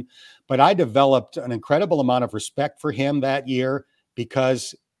situation. But I developed an incredible amount of respect for him that year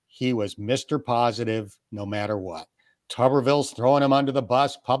because he was Mr. Positive no matter what. Tuberville's throwing him under the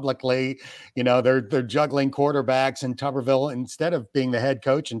bus publicly. They're juggling quarterbacks, and Tuberville, instead of being the head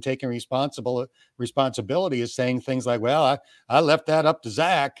coach and taking responsibility, is saying things like, well, I left that up to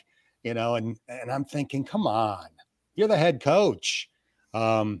Zach, and I'm thinking, come on, you're the head coach.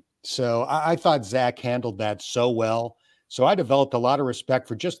 So I thought Zach handled that so well. So I developed a lot of respect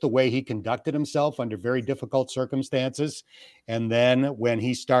for just the way he conducted himself under very difficult circumstances. And then when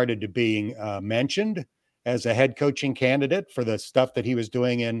he started to being mentioned as a head coaching candidate for the stuff that he was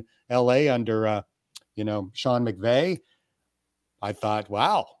doing in LA under, Sean McVay, I thought,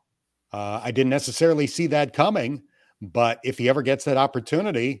 wow, I didn't necessarily see that coming, but if he ever gets that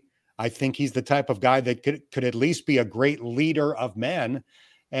opportunity, I think he's the type of guy that could at least be a great leader of men.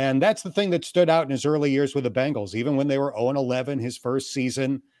 And that's the thing that stood out in his early years with the Bengals. Even when they were 0-11 his first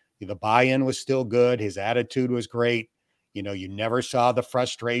season, the buy-in was still good. His attitude was great. You never saw the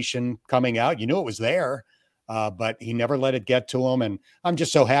frustration coming out. You knew it was there, but he never let it get to him. And I'm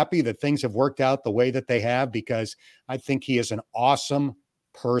just so happy that things have worked out the way that they have because I think he is an awesome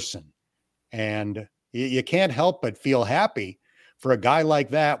person. And you can't help but feel happy for a guy like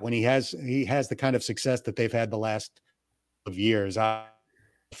that when he has the kind of success that they've had the last of years.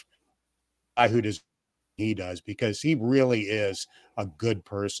 Who does he does because he really is a good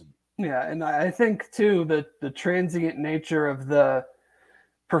person. Yeah, and I think too that the transient nature of the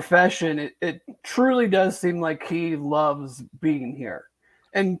profession, it truly does seem like he loves being here.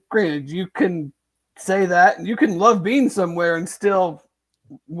 And granted, you can say that and you can love being somewhere and still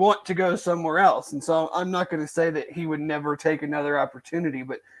want to go somewhere else. And so I'm not going to say that he would never take another opportunity,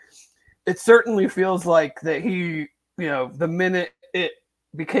 but it certainly feels like that he, the minute it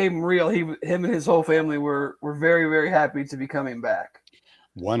became real, him and his whole family were very, very happy to be coming back.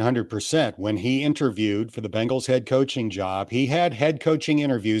 100%. When he interviewed for the Bengals head coaching job, he had head coaching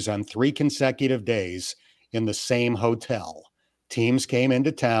interviews on 3 consecutive days in the same hotel. Teams came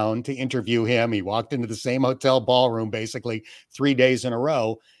into town to interview him. He walked into the same hotel ballroom basically 3 days in a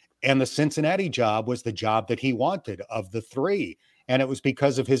row. And the Cincinnati job was the job that he wanted of the 3. And it was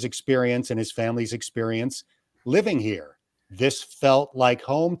because of his experience and his family's experience living here. This felt like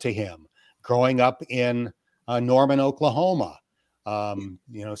home to him growing up in Norman, Oklahoma.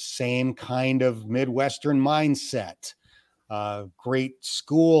 Same kind of Midwestern mindset. Great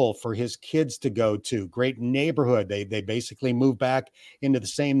school for his kids to go to. Great neighborhood. They basically moved back into the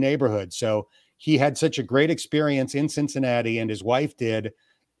same neighborhood. So he had such a great experience in Cincinnati, and his wife did,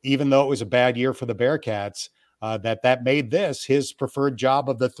 even though it was a bad year for the Bearcats, that made this his preferred job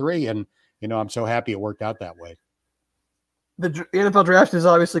of the 3. And, I'm so happy it worked out that way. The NFL draft is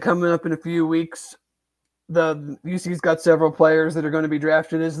obviously coming up in a few weeks. The UC's got several players that are going to be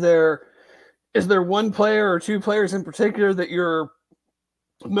drafted. Is there one player or 2 players in particular that you're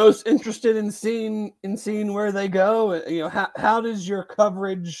most interested in seeing where they go? You know, how does your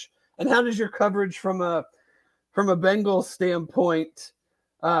coverage from a Bengals standpoint?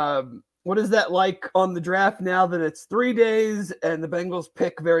 What is that like on the draft now that it's 3 days and the Bengals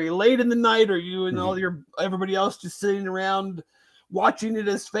pick very late in the night? Are you and everybody else just sitting around watching it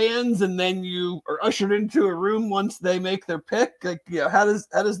as fans, and then you are ushered into a room once they make their pick? Like, you know, how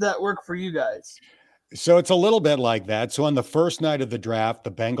does that work for you guys? So it's a little bit like that. So on the first night of the draft,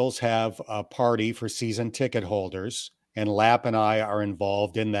 the Bengals have a party for season ticket holders, and Lap and I are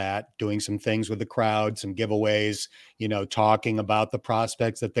involved in that, doing some things with the crowd, some giveaways, you know, talking about the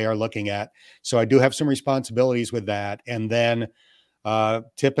prospects that they are looking at. So I do have some responsibilities with that. And then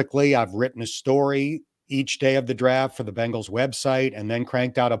typically I've written a story each day of the draft for the Bengals website, and then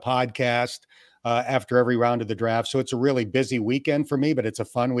cranked out a podcast after every round of the draft. So it's a really busy weekend for me, but it's a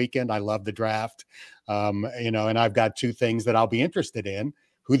fun weekend. I love the draft. You know, and I've got two things that I'll be interested in: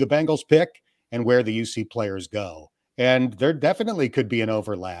 who the Bengals pick and where the UC players go. And there definitely could be an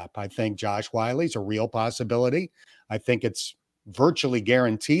overlap. I think Josh Wiley's a real possibility. I think it's virtually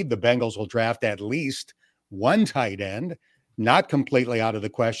guaranteed the Bengals will draft at least one tight end. Not completely out of the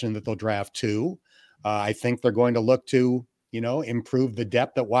question that they'll draft two. I think they're going to look to, you know, improve the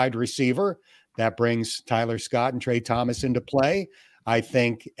depth at wide receiver. That brings Tyler Scott and Trey Thomas into play. I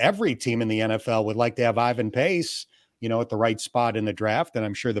think every team in the NFL would like to have Ivan Pace, you know, at the right spot in the draft. And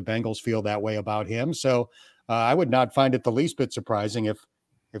I'm sure the Bengals feel that way about him. So I would not find it the least bit surprising if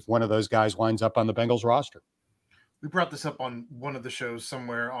one of those guys winds up on the Bengals roster. We brought this up on one of the shows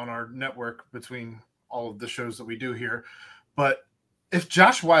somewhere on our network between all of the shows that we do here. But if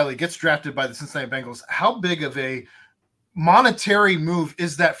Josh Wiley gets drafted by the Cincinnati Bengals, how big of a monetary move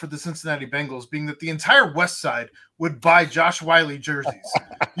is that for the Cincinnati Bengals, being that the entire West Side would buy Josh Wiley jerseys?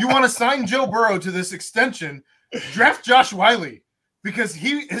 You want to sign Joe Burrow to this extension, draft Josh Wiley, because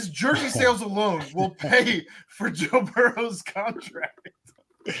his jersey sales alone will pay for Joe Burrow's contract.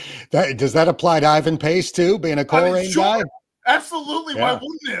 Does that apply to Ivan Pace too, being a Coleraine guy? Absolutely. Yeah. Why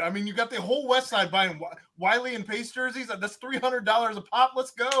wouldn't it? I mean, you got the whole West Side buying Wiley and Pace jerseys. That's $300 a pop.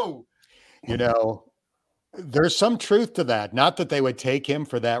 Let's go. You know, there's some truth to that. Not that they would take him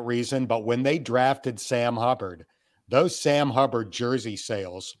for that reason, but when they drafted Sam Hubbard, those Sam Hubbard jersey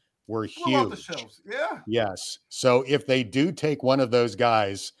sales were huge. Off the shelves. Yeah. Yes. So if they do take one of those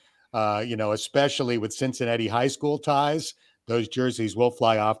guys, you know, especially with Cincinnati high school ties, those jerseys will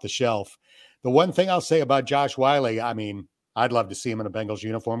fly off the shelf. The one thing I'll say about Josh Wiley, I mean, I'd love to see him in a Bengals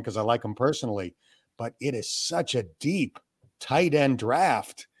uniform because I like him personally, but it is such a deep tight end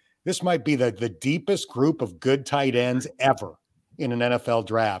draft. This might be the deepest group of good tight ends ever in an NFL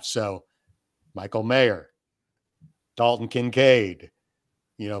draft. So Michael Mayer, Dalton Kincaid,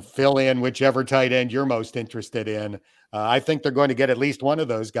 you know, fill in whichever tight end you're most interested in. I think they're going to get at least one of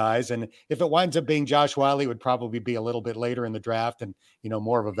those guys. And if it winds up being Josh Wiley, it would probably be a little bit later in the draft and, you know,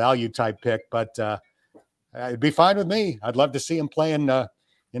 more of a value type pick. But it'd be fine with me. I'd love to see him playing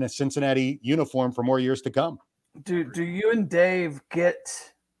in a Cincinnati uniform for more years to come. Do you and Dave get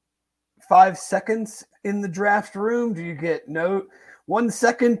 5 seconds in the draft room? Do you get 1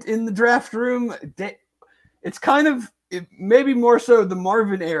 second in the draft room? It's kind of maybe more so the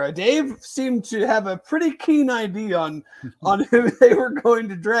Marvin era. Dave seemed to have a pretty keen idea on who they were going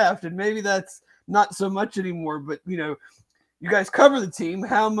to draft, and maybe that's not so much anymore. But you know, you guys cover the team.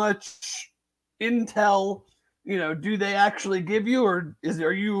 How much intel, you know, do they actually give you, or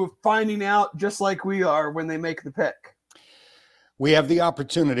are you finding out just like we are when they make the pick? We have the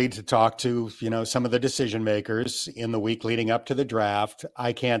opportunity to talk to, you know, some of the decision makers in the week leading up to the draft.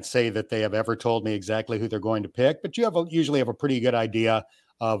 I can't say that they have ever told me exactly who they're going to pick, but you usually have a pretty good idea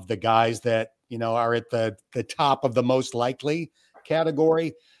of the guys that, you know, are at the top of the most likely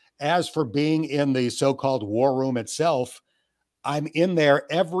category. As for being in the so-called war room itself, I'm in there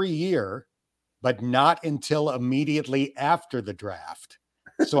every year, but not until immediately after the draft.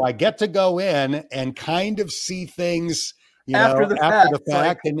 So I get to go in and kind of see things after the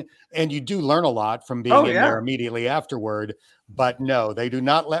fact. And you do learn a lot from being in there immediately afterward, but no, they do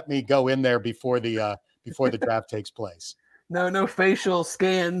not let me go in there before the draft takes place. No facial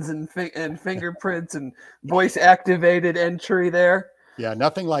scans and fingerprints and voice activated entry there. Yeah,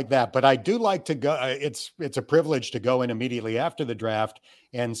 nothing like that. But I do like to go. It's a privilege to go in immediately after the draft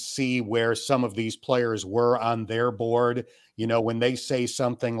and see where some of these players were on their board. You know, when they say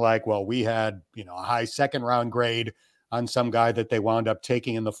something like, well, we had, you know, a high second round grade on some guy that they wound up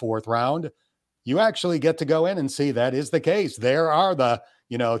taking in the 4th round, you actually get to go in and see that is the case. There are the,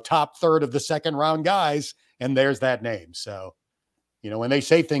 you know, top third of the second round guys, and there's that name. So, you know, when they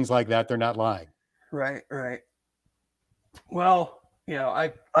say things like that, they're not lying. Right. Well,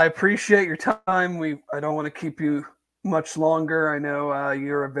 I appreciate your time. I don't want to keep you much longer. I know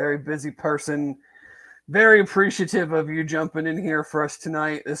you're a very busy person. Very appreciative of you jumping in here for us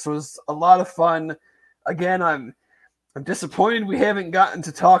tonight. This was a lot of fun. Again, I'm disappointed we haven't gotten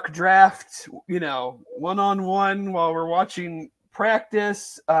to talk draft, one-on-one while we're watching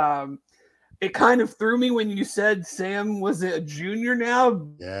practice. It kind of threw me when you said Sam was a junior now.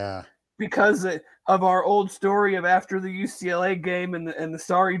 Yeah. Because of our old story of after the UCLA game and the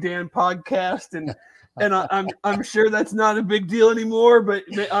Sorry Dan podcast, and I'm sure that's not a big deal anymore. But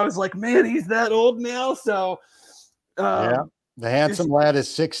I was like, man, he's that old now. So yeah, the handsome lad is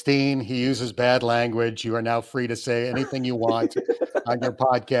 16. He uses bad language. You are now free to say anything you want on your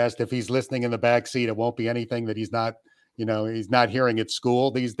podcast. If he's listening in the back seat, it won't be anything that he's not hearing at school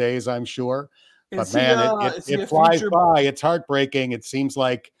these days, I'm sure. But man, it flies by. It's heartbreaking. It seems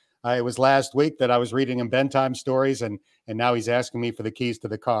like it was last week that I was reading him bedtime stories, and now he's asking me for the keys to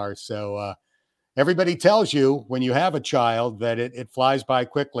the car. So everybody tells you when you have a child that it flies by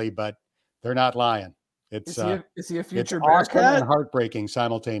quickly, but they're not lying. Is he a future Bearcat? Awesome and heartbreaking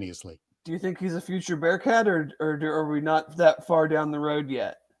simultaneously. Do you think he's a future Bearcat, or are we not that far down the road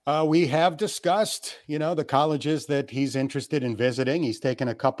yet? We have discussed, the colleges that he's interested in visiting. He's taken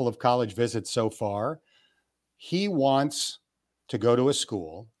a couple of college visits so far. He wants to go to a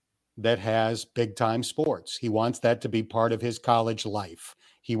school that has big time sports. He wants that to be part of his college life.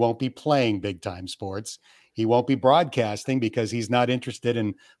 He won't be playing big time sports. He won't be broadcasting because he's not interested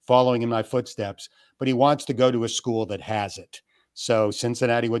in following in my footsteps, but he wants to go to a school that has it. So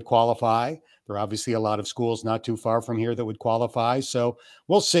Cincinnati would qualify. There are obviously a lot of schools not too far from here that would qualify. So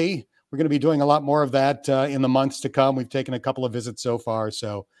we'll see. We're going to be doing a lot more of that in the months to come. We've taken a couple of visits so far.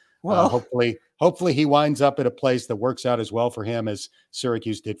 So hopefully he winds up at a place that works out as well for him as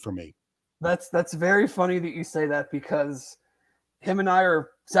Syracuse did for me. That's very funny that you say that, because him and I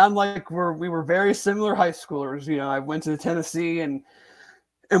sound like we were very similar high schoolers. I went to Tennessee and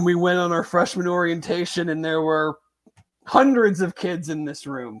we went on our freshman orientation, and there were hundreds of kids in this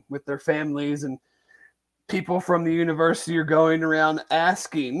room with their families, and people from the university are going around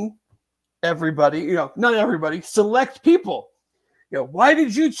asking everybody, not everybody, select people, why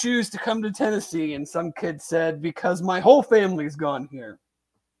did you choose to come to Tennessee? And some kid said, because my whole family's gone here.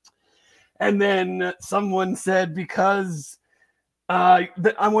 And then someone said, because I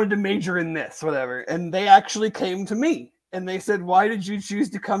wanted to major in this, whatever. And they actually came to me and they said, why did you choose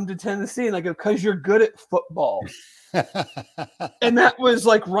to come to Tennessee? And I go, because you're good at football. And that was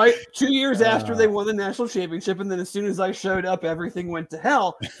like right 2 years after they won the national championship. And then as soon as I showed up, everything went to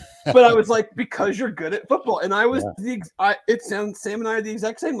hell. But I was like, because you're good at football. And I was Sam and I are the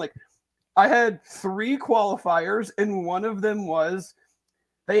exact same. Like, I had 3 qualifiers, and one of them was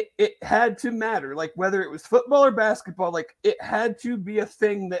it had to matter, like whether it was football or basketball, like it had to be a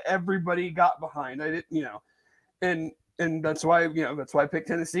thing that everybody got behind. I didn't, and that's why I picked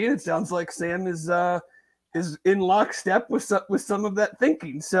Tennessee. And it sounds like Sam is in lockstep with some of that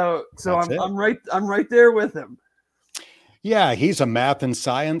thinking. So I'm right there with him. Yeah, he's a math and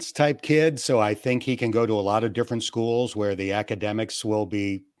science type kid, so I think he can go to a lot of different schools where the academics will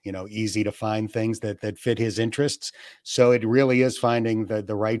be, easy to find things that fit his interests. So it really is finding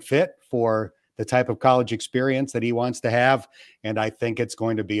the right fit for the type of college experience that he wants to have. And I think it's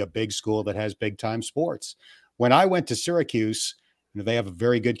going to be a big school that has big time sports. When I went to Syracuse, they have a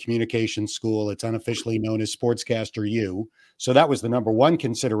very good communication school. It's unofficially known as Sportscaster U. So that was the number one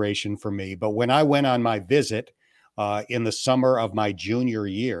consideration for me. But when I went on my visit in the summer of my junior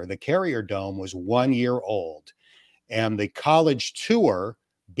year, the Carrier Dome was 1 year old. And the college tour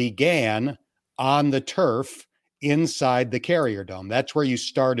began on the turf inside the Carrier Dome. That's where you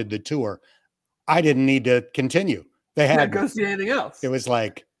started the tour. I didn't need to continue. They had go see anything else. It was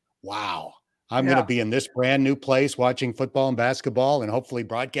like, wow, I'm going to be in this brand new place watching football and basketball and hopefully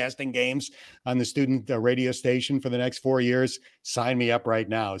broadcasting games on the student radio station for the next 4 years. Sign me up right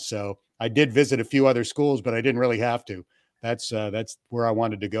now. So I did visit a few other schools, but I didn't really have to. That's where I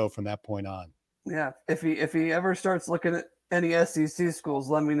wanted to go from that point on. Yeah. If he ever starts looking at any SEC schools,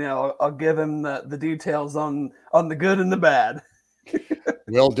 let me know. I'll give him the details on the good and the bad.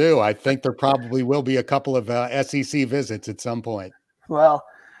 Will do. I think there probably will be a couple of SEC visits at some point. Well,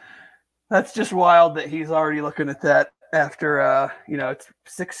 that's just wild that he's already looking at that after it's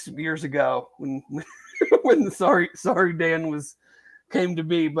 6 years ago when when the sorry Dan came to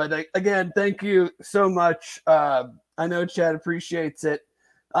be. But again, thank you so much. I know Chad appreciates it.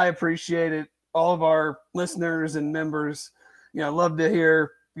 I appreciate it. All of our listeners and members, love to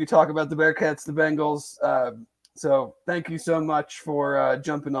hear you talk about the Bearcats, the Bengals. So thank you so much for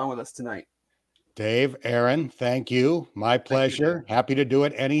jumping on with us tonight. Dave, Aaron, thank you. My pleasure. Happy to do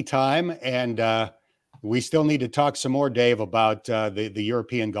it anytime. And we still need to talk some more, Dave, about the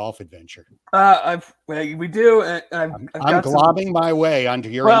European golf adventure. We do. And I'm globbing my way onto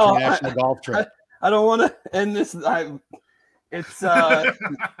your international golf trip. I don't want to end this. It's damn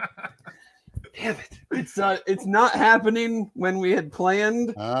it. It's not happening when we had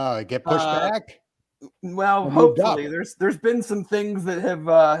planned. Oh, it get pushed back. Well, hopefully there's been some things that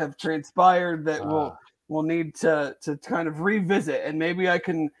have transpired that we'll need to kind of revisit, and maybe I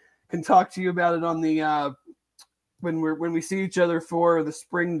can talk to you about it on the when we see each other for the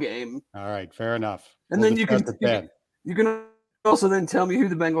spring game. All right, fair enough. And then you can also then tell me who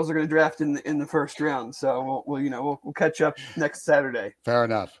the Bengals are going to draft in the first round. So we'll catch up next Saturday. Fair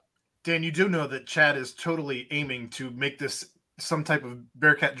enough. Dan, you do know that Chad is totally aiming to make this some type of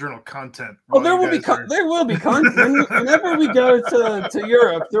Bearcat Journal content. Oh, there will be content. Whenever we go to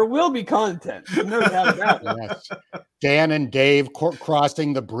Europe, there will be content. No doubt about it. Yes. Dan and Dave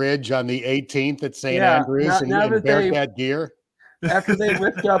crossing the bridge on the 18th at St. Andrews in Bearcat gear. After they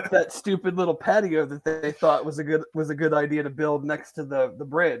ripped up that stupid little patio that they thought was a good idea to build next to the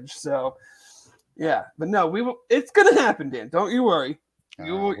bridge. So, yeah, but no, it's going to happen, Dan. Don't you worry.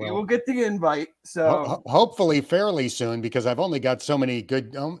 You will get the invite. So hopefully fairly soon, because I've only got so many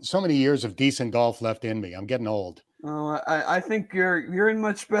years of decent golf left in me. I'm getting old. I think you're in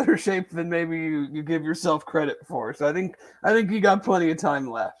much better shape than maybe you give yourself credit for. So I think you got plenty of time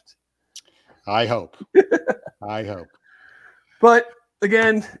left. I hope. I hope. But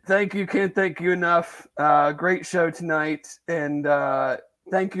again, thank you. Can't thank you enough. Great show tonight, and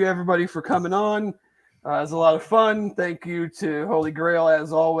thank you everybody for coming on. It was a lot of fun. Thank you to Holy Grail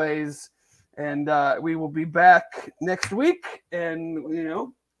as always. And we will be back next week.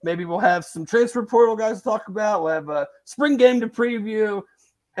 And, maybe we'll have some transfer portal guys to talk about. We'll have a spring game to preview,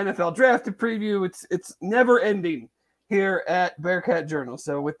 NFL draft to preview. It's never ending here at Bearcat Journal.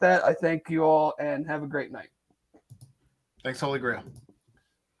 So with that, I thank you all and have a great night. Thanks, Holy Grail.